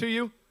revealing to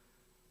you?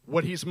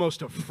 What he's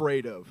most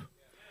afraid of.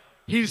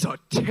 He's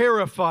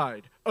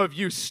terrified of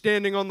you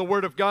standing on the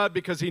word of God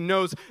because he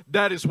knows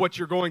that is what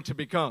you're going to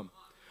become.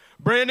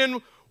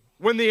 Brandon,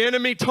 when the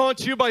enemy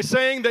taunts you by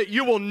saying that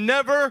you will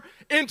never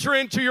enter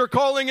into your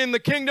calling in the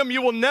kingdom, you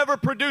will never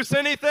produce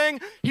anything,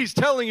 he's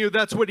telling you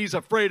that's what he's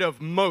afraid of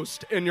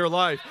most in your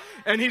life.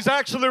 And he's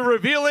actually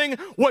revealing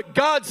what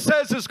God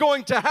says is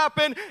going to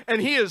happen,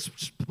 and he is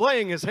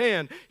playing his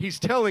hand. He's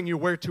telling you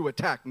where to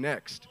attack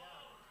next.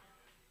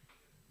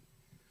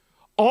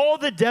 All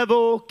the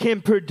devil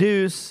can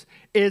produce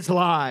is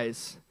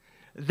lies.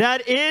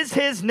 That is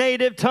his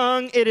native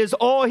tongue. It is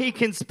all he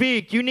can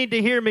speak. You need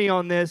to hear me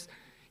on this.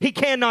 He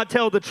cannot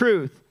tell the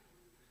truth.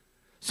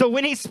 So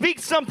when he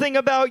speaks something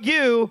about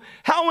you,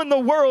 how in the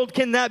world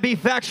can that be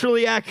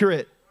factually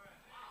accurate?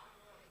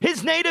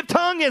 His native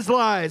tongue is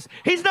lies.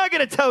 He's not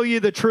going to tell you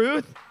the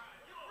truth.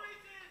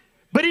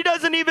 But he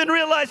doesn't even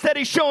realize that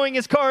he's showing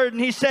his card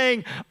and he's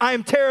saying, I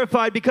am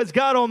terrified because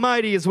God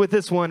Almighty is with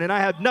this one and I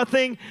have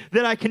nothing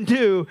that I can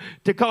do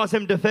to cause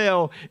him to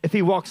fail if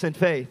he walks in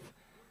faith.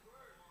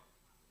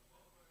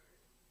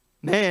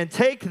 Man,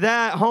 take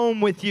that home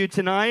with you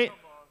tonight.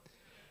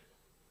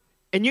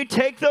 And you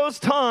take those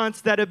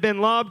taunts that have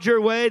been lobbed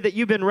your way, that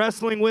you've been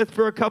wrestling with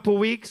for a couple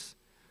weeks,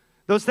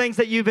 those things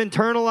that you've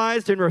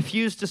internalized and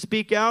refused to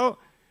speak out,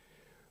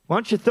 why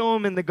don't you throw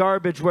them in the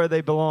garbage where they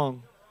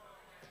belong?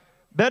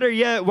 Better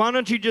yet, why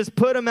don't you just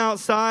put them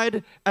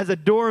outside as a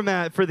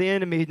doormat for the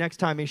enemy next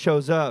time he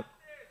shows up?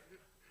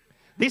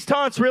 These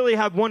taunts really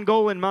have one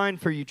goal in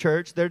mind for you,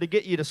 church. They're to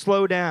get you to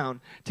slow down,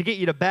 to get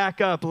you to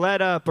back up,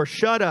 let up, or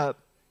shut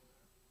up.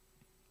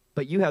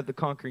 But you have the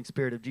conquering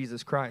spirit of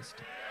Jesus Christ.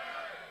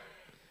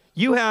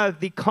 You have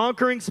the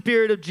conquering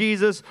spirit of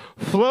Jesus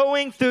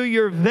flowing through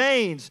your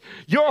veins.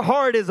 Your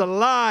heart is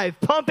alive,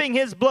 pumping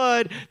his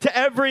blood to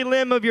every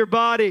limb of your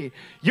body.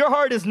 Your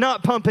heart is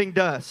not pumping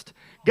dust.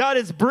 God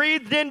has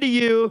breathed into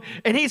you,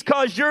 and he's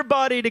caused your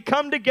body to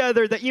come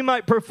together that you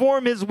might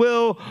perform his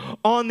will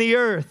on the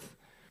earth.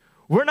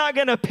 We're not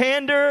going to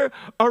pander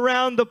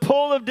around the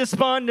pull of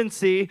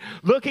despondency,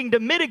 looking to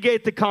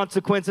mitigate the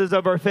consequences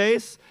of our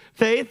faith.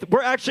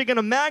 We're actually going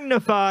to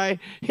magnify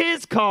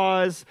his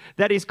cause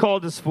that he's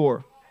called us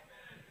for.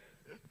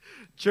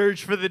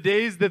 Church, for the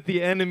days that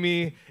the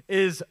enemy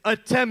is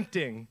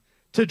attempting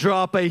to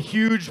drop a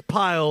huge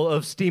pile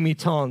of steamy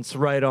taunts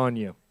right on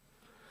you,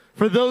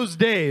 for those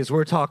days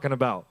we're talking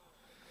about,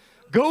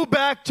 go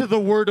back to the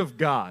Word of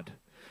God.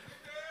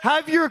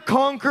 Have your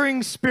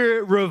conquering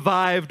spirit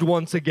revived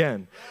once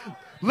again.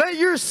 Let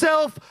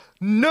yourself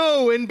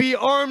know and be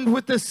armed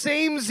with the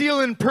same zeal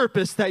and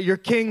purpose that your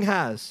King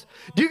has.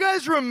 Do you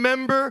guys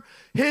remember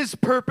his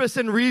purpose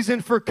and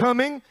reason for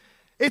coming?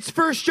 It's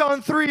 1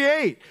 John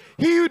 3:8.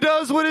 He who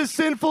does what is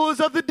sinful is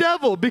of the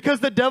devil,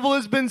 because the devil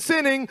has been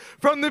sinning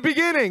from the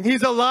beginning.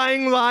 He's a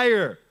lying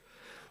liar.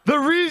 The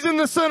reason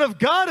the Son of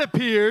God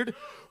appeared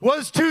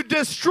was to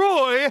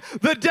destroy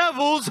the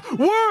devil's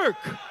work.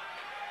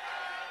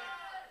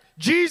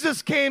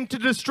 Jesus came to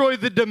destroy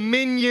the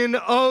dominion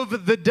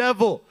of the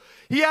devil.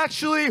 He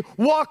actually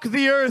walked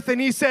the earth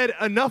and he said,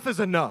 enough is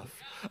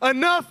enough.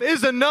 Enough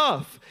is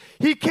enough.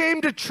 He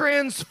came to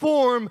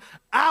transform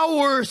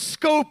our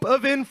scope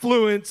of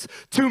influence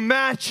to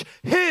match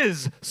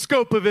his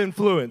scope of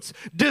influence,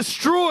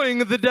 destroying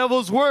the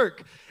devil's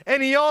work.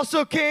 And he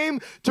also came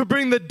to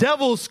bring the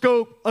devil's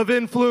scope of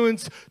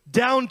influence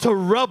down to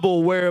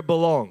rubble where it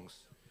belongs.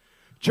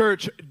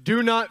 Church,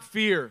 do not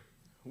fear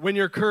when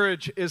your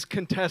courage is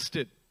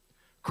contested.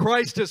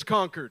 Christ has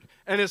conquered,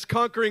 and his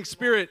conquering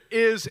spirit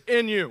is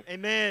in you.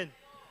 Amen.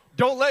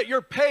 Don't let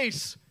your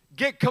pace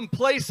get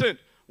complacent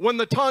when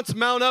the taunts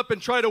mount up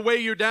and try to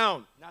weigh you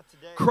down. Not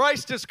today.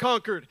 Christ has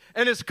conquered,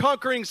 and his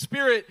conquering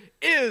spirit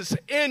is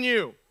in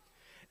you.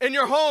 In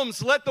your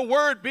homes, let the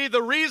word be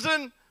the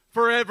reason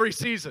for every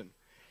season.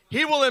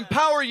 He will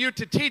empower you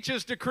to teach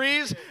his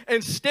decrees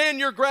and stand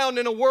your ground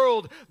in a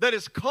world that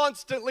is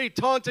constantly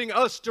taunting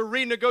us to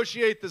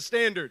renegotiate the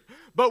standard.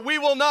 But we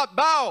will not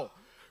bow.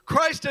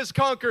 Christ has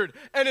conquered,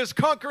 and his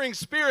conquering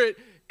spirit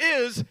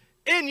is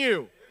in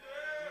you.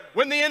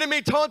 When the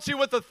enemy taunts you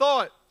with the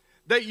thought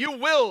that you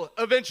will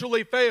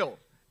eventually fail,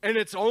 and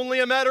it's only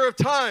a matter of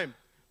time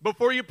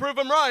before you prove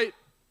them right,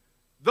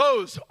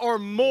 those are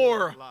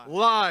more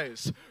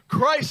lies.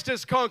 Christ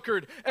has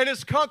conquered, and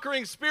his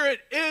conquering spirit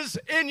is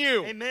in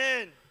you.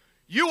 Amen.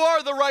 You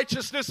are the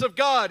righteousness of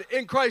God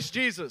in Christ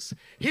Jesus.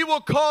 He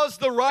will cause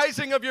the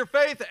rising of your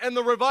faith and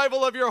the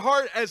revival of your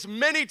heart as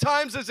many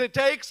times as it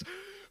takes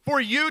for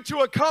you to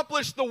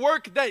accomplish the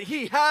work that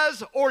he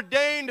has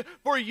ordained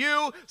for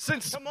you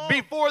since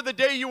before the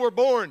day you were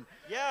born.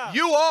 Yeah.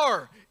 You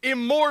are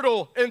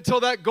immortal until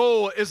that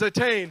goal is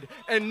attained,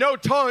 and no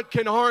taunt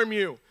can harm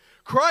you.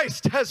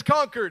 Christ has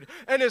conquered,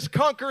 and his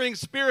conquering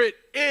spirit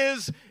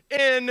is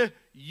in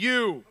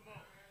you.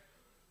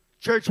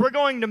 Church, we're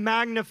going to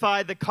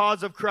magnify the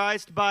cause of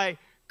Christ by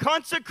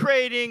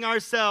consecrating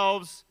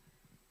ourselves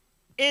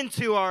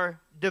into our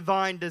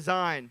divine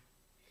design.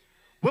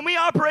 When we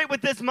operate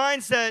with this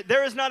mindset,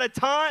 there is not a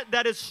taunt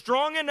that is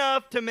strong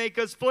enough to make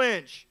us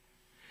flinch.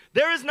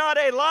 There is not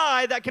a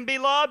lie that can be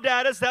lobbed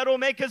at us that will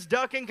make us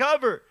duck and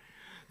cover.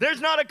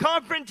 There's not a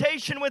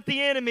confrontation with the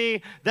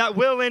enemy that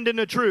will end in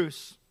a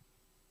truce.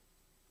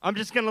 I'm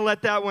just going to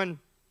let that one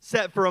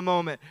set for a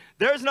moment.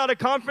 There's not a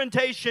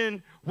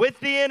confrontation with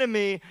the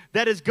enemy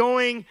that is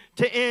going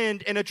to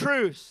end in a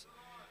truce.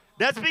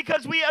 That's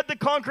because we have the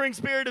conquering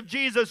spirit of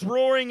Jesus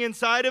roaring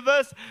inside of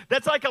us.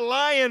 That's like a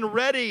lion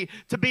ready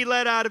to be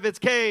let out of its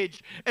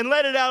cage. And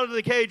let it out of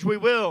the cage we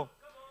will.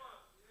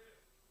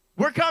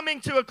 We're coming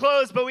to a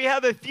close, but we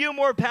have a few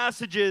more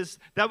passages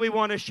that we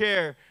want to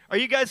share. Are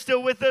you guys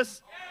still with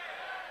us?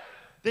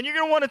 Then you're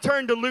going to want to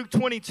turn to Luke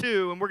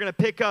 22, and we're going to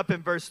pick up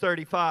in verse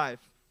 35.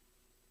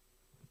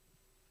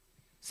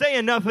 Say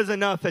enough is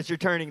enough as you're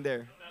turning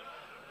there.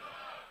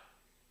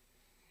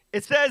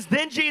 It says,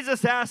 then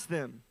Jesus asked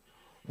them,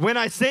 when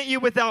I sent you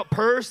without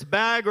purse,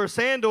 bag, or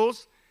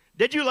sandals,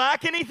 did you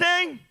lack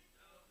anything?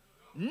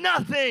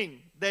 Nothing,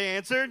 they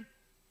answered.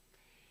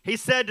 He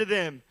said to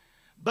them,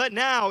 but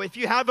now if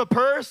you have a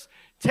purse,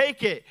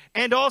 take it,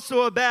 and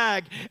also a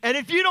bag. And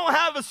if you don't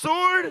have a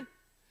sword,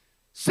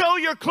 sell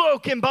your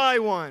cloak and buy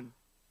one.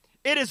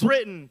 It is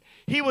written,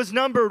 he was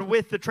numbered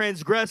with the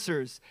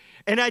transgressors.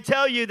 And I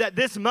tell you that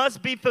this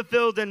must be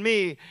fulfilled in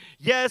me.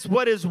 Yes,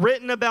 what is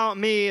written about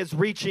me is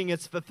reaching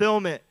its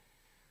fulfillment.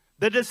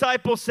 The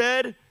disciple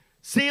said,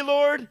 see,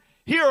 Lord,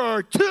 here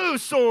are 2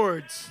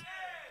 swords.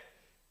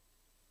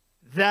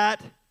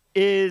 That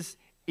is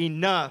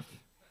enough,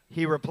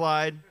 he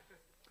replied.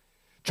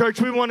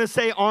 Church, we want to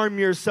say arm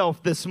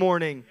yourself this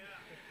morning.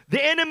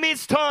 The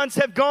enemy's taunts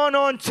have gone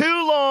on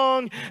too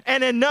long,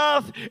 and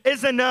enough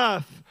is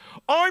enough.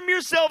 Arm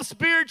yourself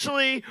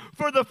spiritually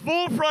for the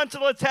full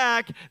frontal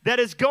attack that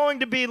is going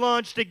to be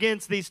launched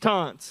against these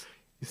taunts.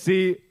 You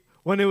see,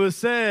 when it was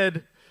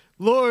said,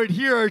 Lord,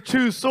 here are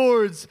 2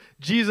 swords,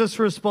 Jesus'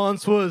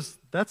 response was,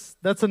 that's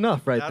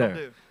enough right That'll there.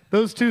 do.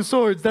 Those 2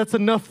 swords, that's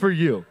enough for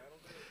you.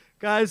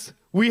 Guys,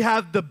 we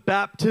have the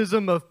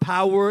baptism of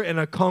power and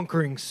a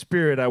conquering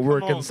spirit at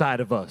work inside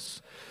of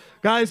us.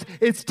 Guys,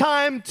 it's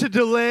time to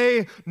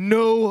delay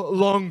no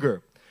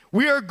longer.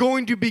 We are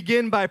going to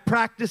begin by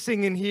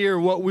practicing in here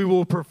what we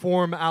will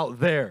perform out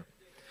there.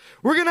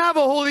 We're going to have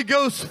a Holy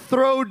Ghost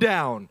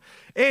throwdown.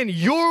 And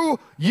you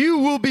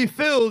will be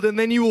filled, and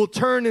then you will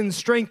turn and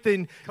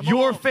strengthen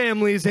your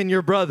families and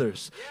your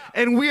brothers.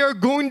 Yeah. And we are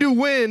going to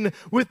win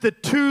with the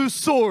 2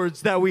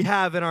 swords that we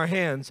have in our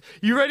hands.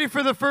 You ready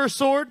for the first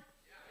sword? Yeah.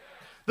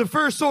 The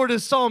first sword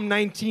is Psalm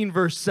 19,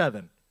 verse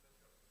 7.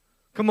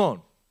 Come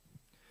on.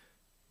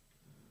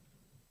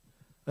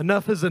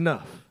 Enough is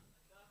enough.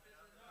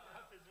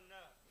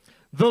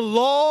 The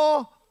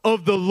law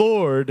of the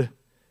Lord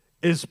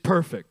is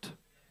perfect.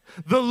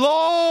 The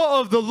law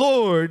of the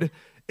Lord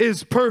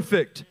is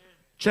perfect.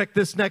 Check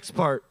this next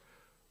part.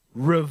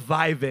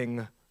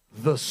 Reviving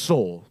the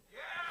soul.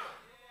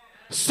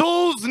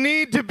 Souls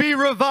need to be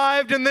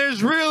revived, and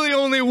there's really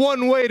only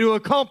one way to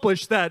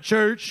accomplish that,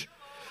 church.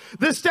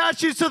 The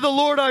statutes of the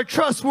Lord are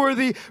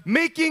trustworthy,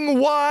 making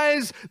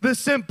wise the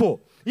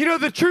simple. You know,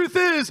 the truth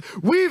is,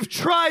 we've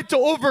tried to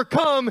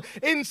overcome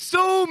in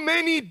so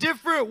many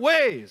different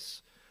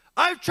ways.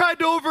 I've tried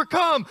to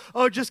overcome,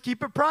 just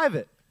keep it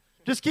private.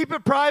 Just keep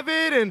it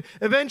private, and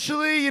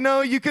eventually,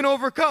 you can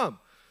overcome.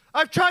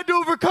 I've tried to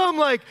overcome,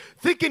 like,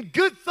 thinking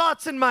good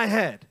thoughts in my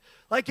head.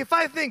 Like, if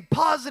I think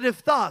positive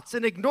thoughts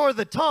and ignore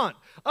the taunt,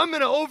 I'm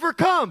going to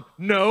overcome.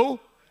 No,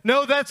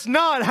 that's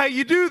not how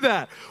you do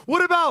that.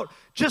 What about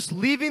just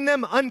leaving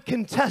them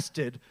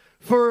uncontested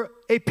for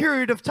a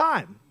period of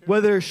time,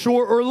 whether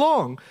short or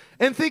long,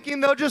 and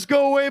thinking they'll just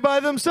go away by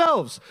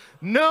themselves?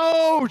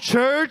 No,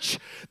 church,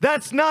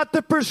 that's not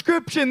the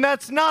prescription.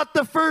 That's not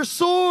the first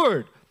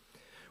sword.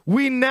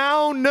 We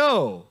now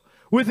know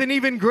with an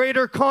even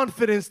greater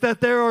confidence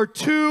that there are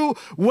 2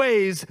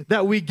 ways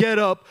that we get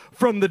up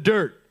from the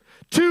dirt.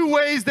 2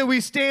 ways that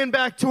we stand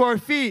back to our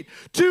feet.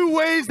 2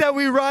 ways that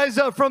we rise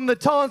up from the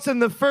taunts.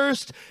 And the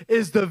first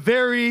is the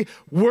very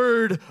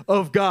Word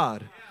of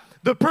God.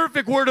 The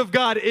perfect Word of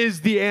God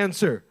is the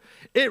answer.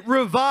 It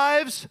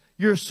revives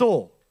your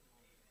soul.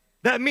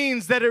 That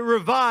means that it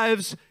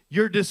revives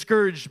your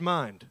discouraged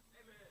mind.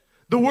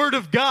 The Word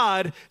of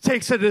God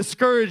takes a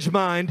discouraged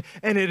mind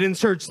and it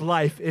inserts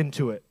life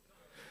into it.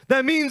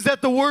 That means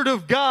that the Word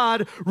of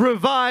God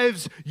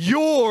revives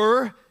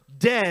your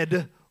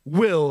dead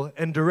will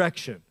and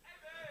direction.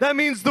 That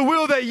means the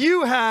will that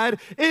you had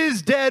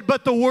is dead,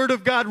 but the Word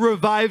of God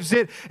revives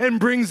it and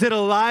brings it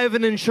alive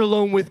and in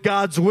shalom with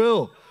God's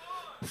will.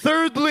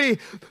 Thirdly,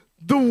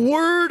 the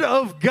Word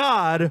of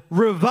God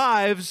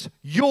revives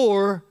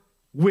your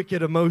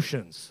wicked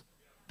emotions.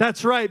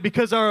 That's right,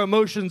 because our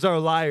emotions are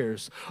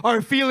liars.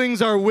 Our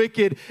feelings are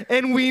wicked,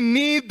 and we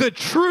need the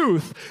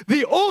truth,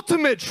 the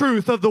ultimate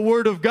truth of the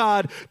Word of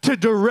God to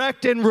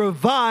direct and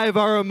revive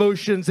our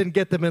emotions and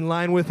get them in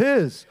line with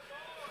His.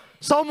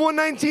 Psalm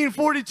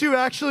 119:42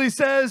 actually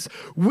says,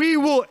 we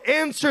will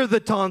answer the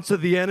taunts of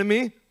the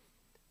enemy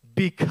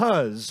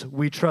because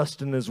we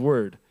trust in His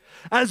Word.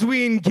 As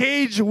we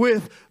engage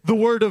with the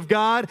Word of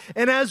God,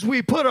 and as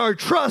we put our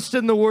trust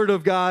in the Word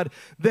of God,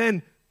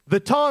 then the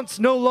taunts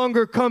no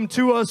longer come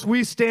to us.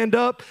 We stand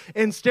up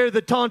and stare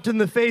the taunt in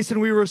the face, and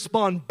we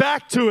respond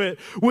back to it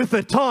with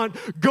a taunt.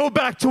 Go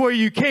back to where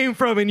you came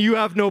from, and you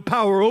have no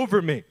power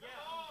over me.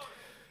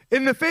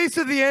 In the face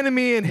of the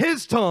enemy and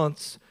his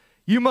taunts,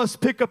 you must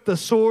pick up the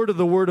sword of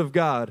the Word of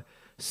God,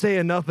 say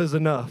enough is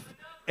enough,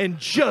 and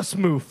just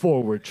move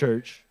forward,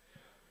 church.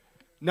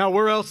 Now,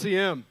 we're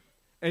LCM,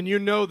 and you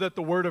know that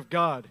the Word of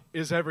God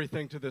is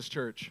everything to this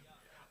church.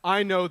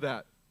 I know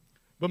that.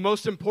 But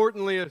most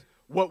importantly,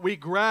 what we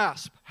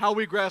grasp, how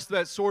we grasp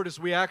that sword is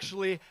we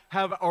actually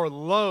have our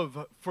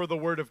love for the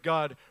Word of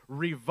God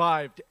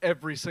revived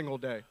every single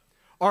day.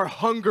 Our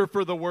hunger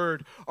for the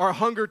Word, our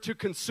hunger to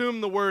consume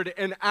the Word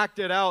and act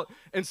it out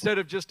instead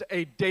of just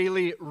a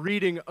daily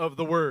reading of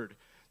the Word.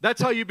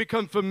 That's how you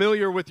become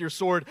familiar with your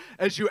sword,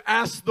 as you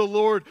ask the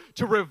Lord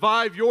to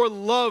revive your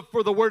love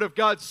for the Word of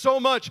God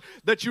so much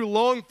that you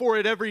long for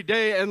it every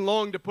day and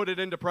long to put it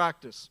into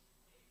practice.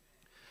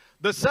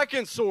 The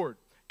second sword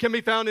can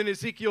be found in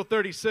Ezekiel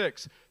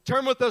 36.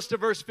 Turn with us to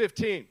verse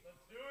 15. Let's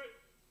do it.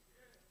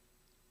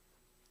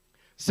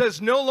 It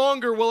says, no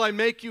longer will I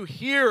make you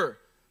hear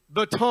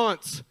the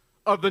taunts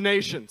of the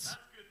nations.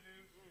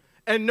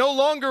 And no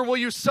longer will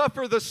you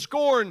suffer the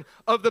scorn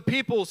of the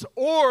peoples,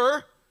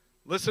 or,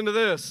 listen to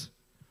this,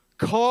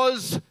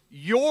 cause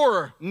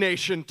your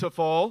nation to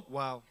fall.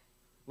 Wow.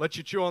 Let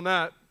you chew on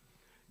that.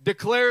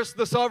 Declares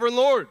the sovereign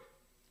Lord.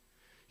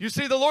 You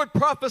see, the Lord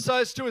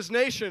prophesies to His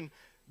nation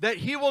that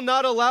He will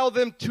not allow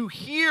them to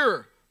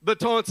hear the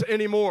taunts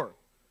anymore,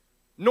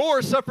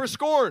 nor suffer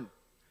scorn.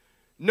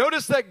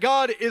 Notice that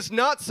God is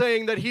not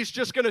saying that He's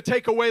just going to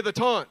take away the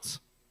taunts,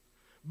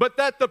 but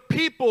that the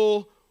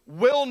people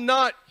will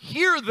not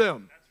hear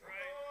them. That's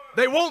right.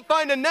 They won't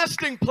find a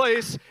nesting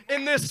place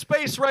in this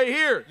space right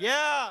here.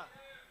 Yeah.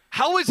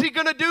 How is He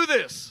going to do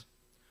this?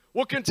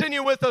 We'll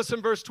continue with us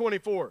in verse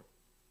 24.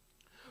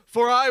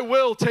 For I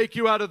will take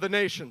you out of the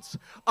nations.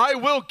 I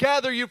will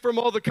gather you from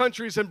all the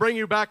countries and bring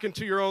you back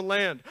into your own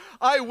land.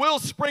 I will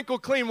sprinkle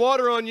clean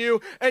water on you,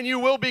 and you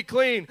will be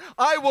clean.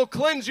 I will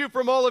cleanse you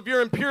from all of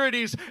your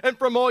impurities and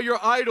from all your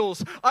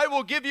idols. I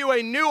will give you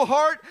a new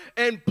heart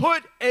and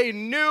put a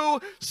new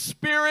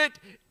spirit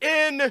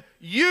in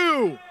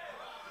you.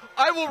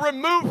 I will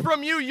remove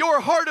from you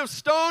your heart of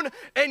stone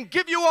and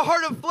give you a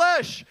heart of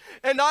flesh.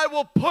 And I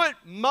will put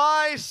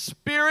my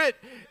spirit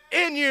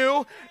in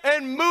you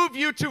and move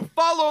you to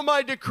follow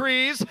my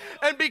decrees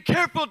and be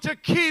careful to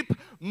keep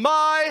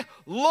my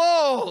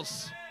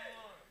laws.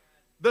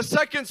 The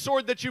second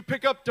sword that you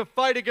pick up to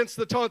fight against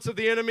the taunts of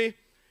the enemy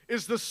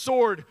is the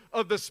sword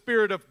of the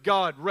Spirit of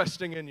God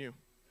resting in you.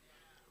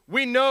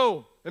 We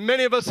know, and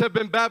many of us have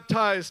been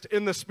baptized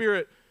in the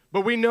Spirit,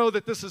 but we know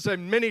that this is a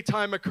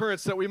many-time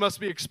occurrence that we must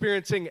be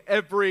experiencing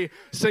every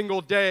single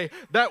day.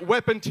 That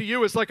weapon to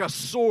you is like a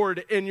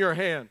sword in your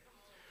hand.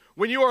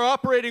 When you are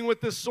operating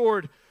with this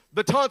sword,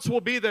 the taunts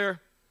will be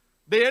there.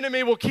 The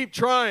enemy will keep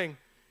trying.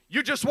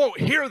 You just won't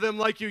hear them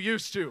like you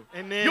used to.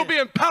 Amen. You'll be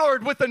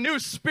empowered with a new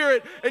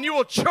spirit, and you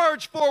will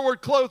charge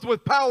forward clothed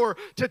with power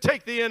to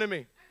take the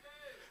enemy.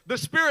 The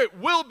Spirit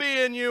will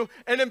be in you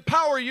and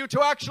empower you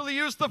to actually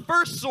use the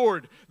first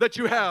sword that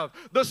you have,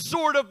 the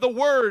sword of the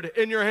Word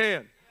in your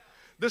hand.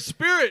 The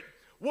Spirit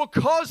will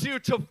cause you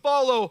to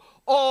follow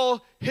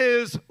all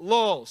His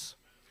laws.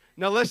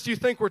 Now, lest you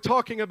think we're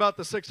talking about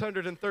the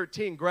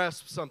 613,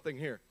 grasp something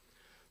here.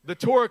 The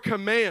Torah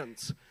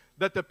commands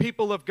that the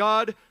people of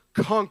God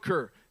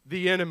conquer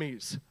the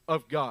enemies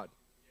of God.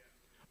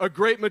 A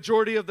great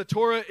majority of the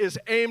Torah is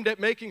aimed at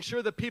making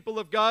sure the people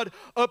of God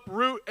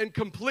uproot and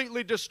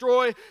completely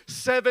destroy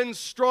 7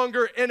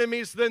 stronger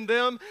enemies than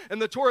them.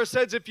 And the Torah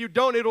says if you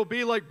don't, it'll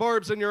be like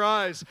barbs in your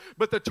eyes.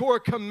 But the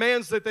Torah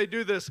commands that they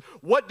do this.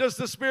 What does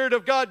the Spirit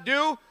of God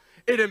do?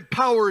 It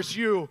empowers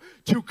you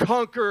to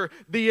conquer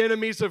the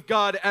enemies of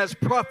God as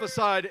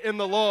prophesied in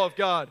the law of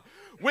God.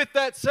 With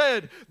that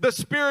said, the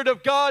Spirit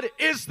of God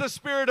is the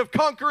Spirit of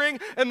conquering,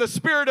 and the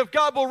Spirit of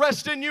God will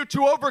rest in you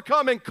to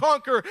overcome and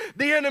conquer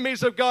the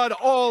enemies of God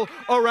all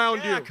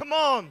around you. Come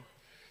on.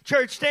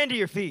 Church, stand to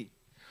your feet.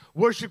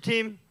 Worship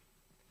team.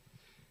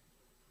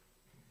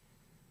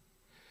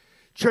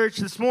 Church,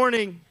 this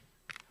morning,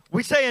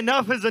 We say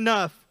enough is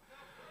enough.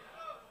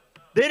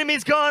 The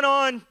enemy's gone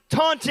on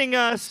taunting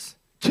us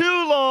too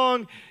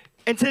long,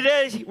 and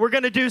today we're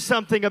going to do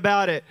something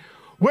about it.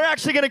 We're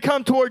actually going to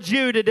come towards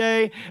you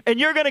today, and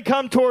you're going to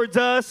come towards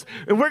us,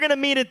 and we're going to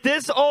meet at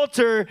this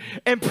altar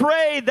and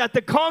pray that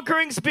the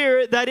conquering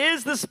spirit, that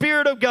is the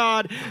Spirit of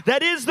God,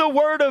 that is the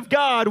Word of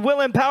God, will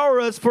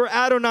empower us for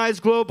Adonai's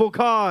global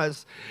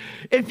cause.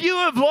 If you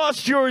have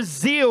lost your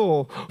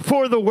zeal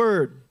for the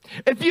Word,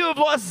 if you have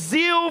lost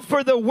zeal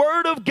for the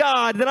Word of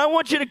God, then I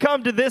want you to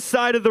come to this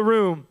side of the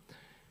room,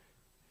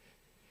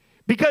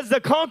 because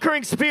the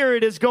conquering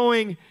spirit is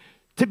going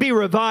to be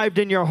revived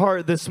in your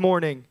heart this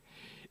morning.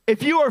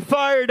 If you are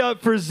fired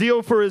up for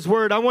zeal for His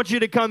Word, I want you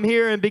to come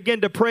here and begin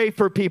to pray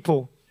for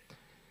people.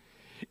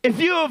 If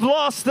you have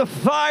lost the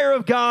fire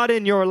of God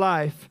in your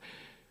life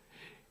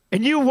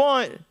and you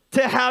want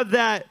to have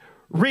that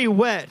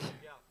re-wet,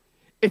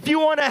 if you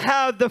want to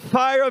have the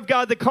fire of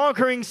God, the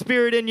conquering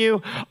spirit in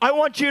you, I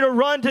want you to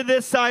run to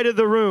this side of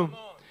the room.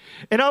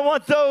 And I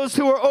want those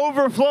who are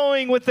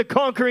overflowing with the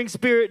conquering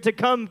spirit to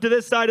come to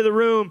this side of the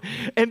room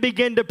and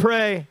begin to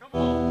pray.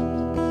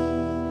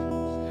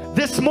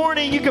 This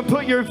morning, you can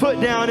put your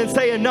foot down and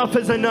say, enough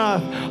is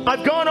enough.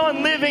 I've gone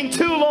on living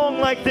too long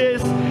like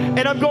this, and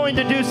I'm going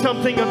to do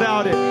something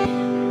about it.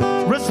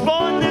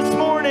 Respond this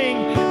morning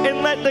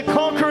and let the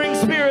conquering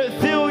spirit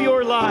fill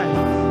your life.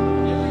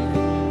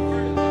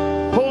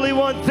 Holy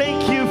One,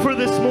 thank you for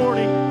this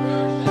morning.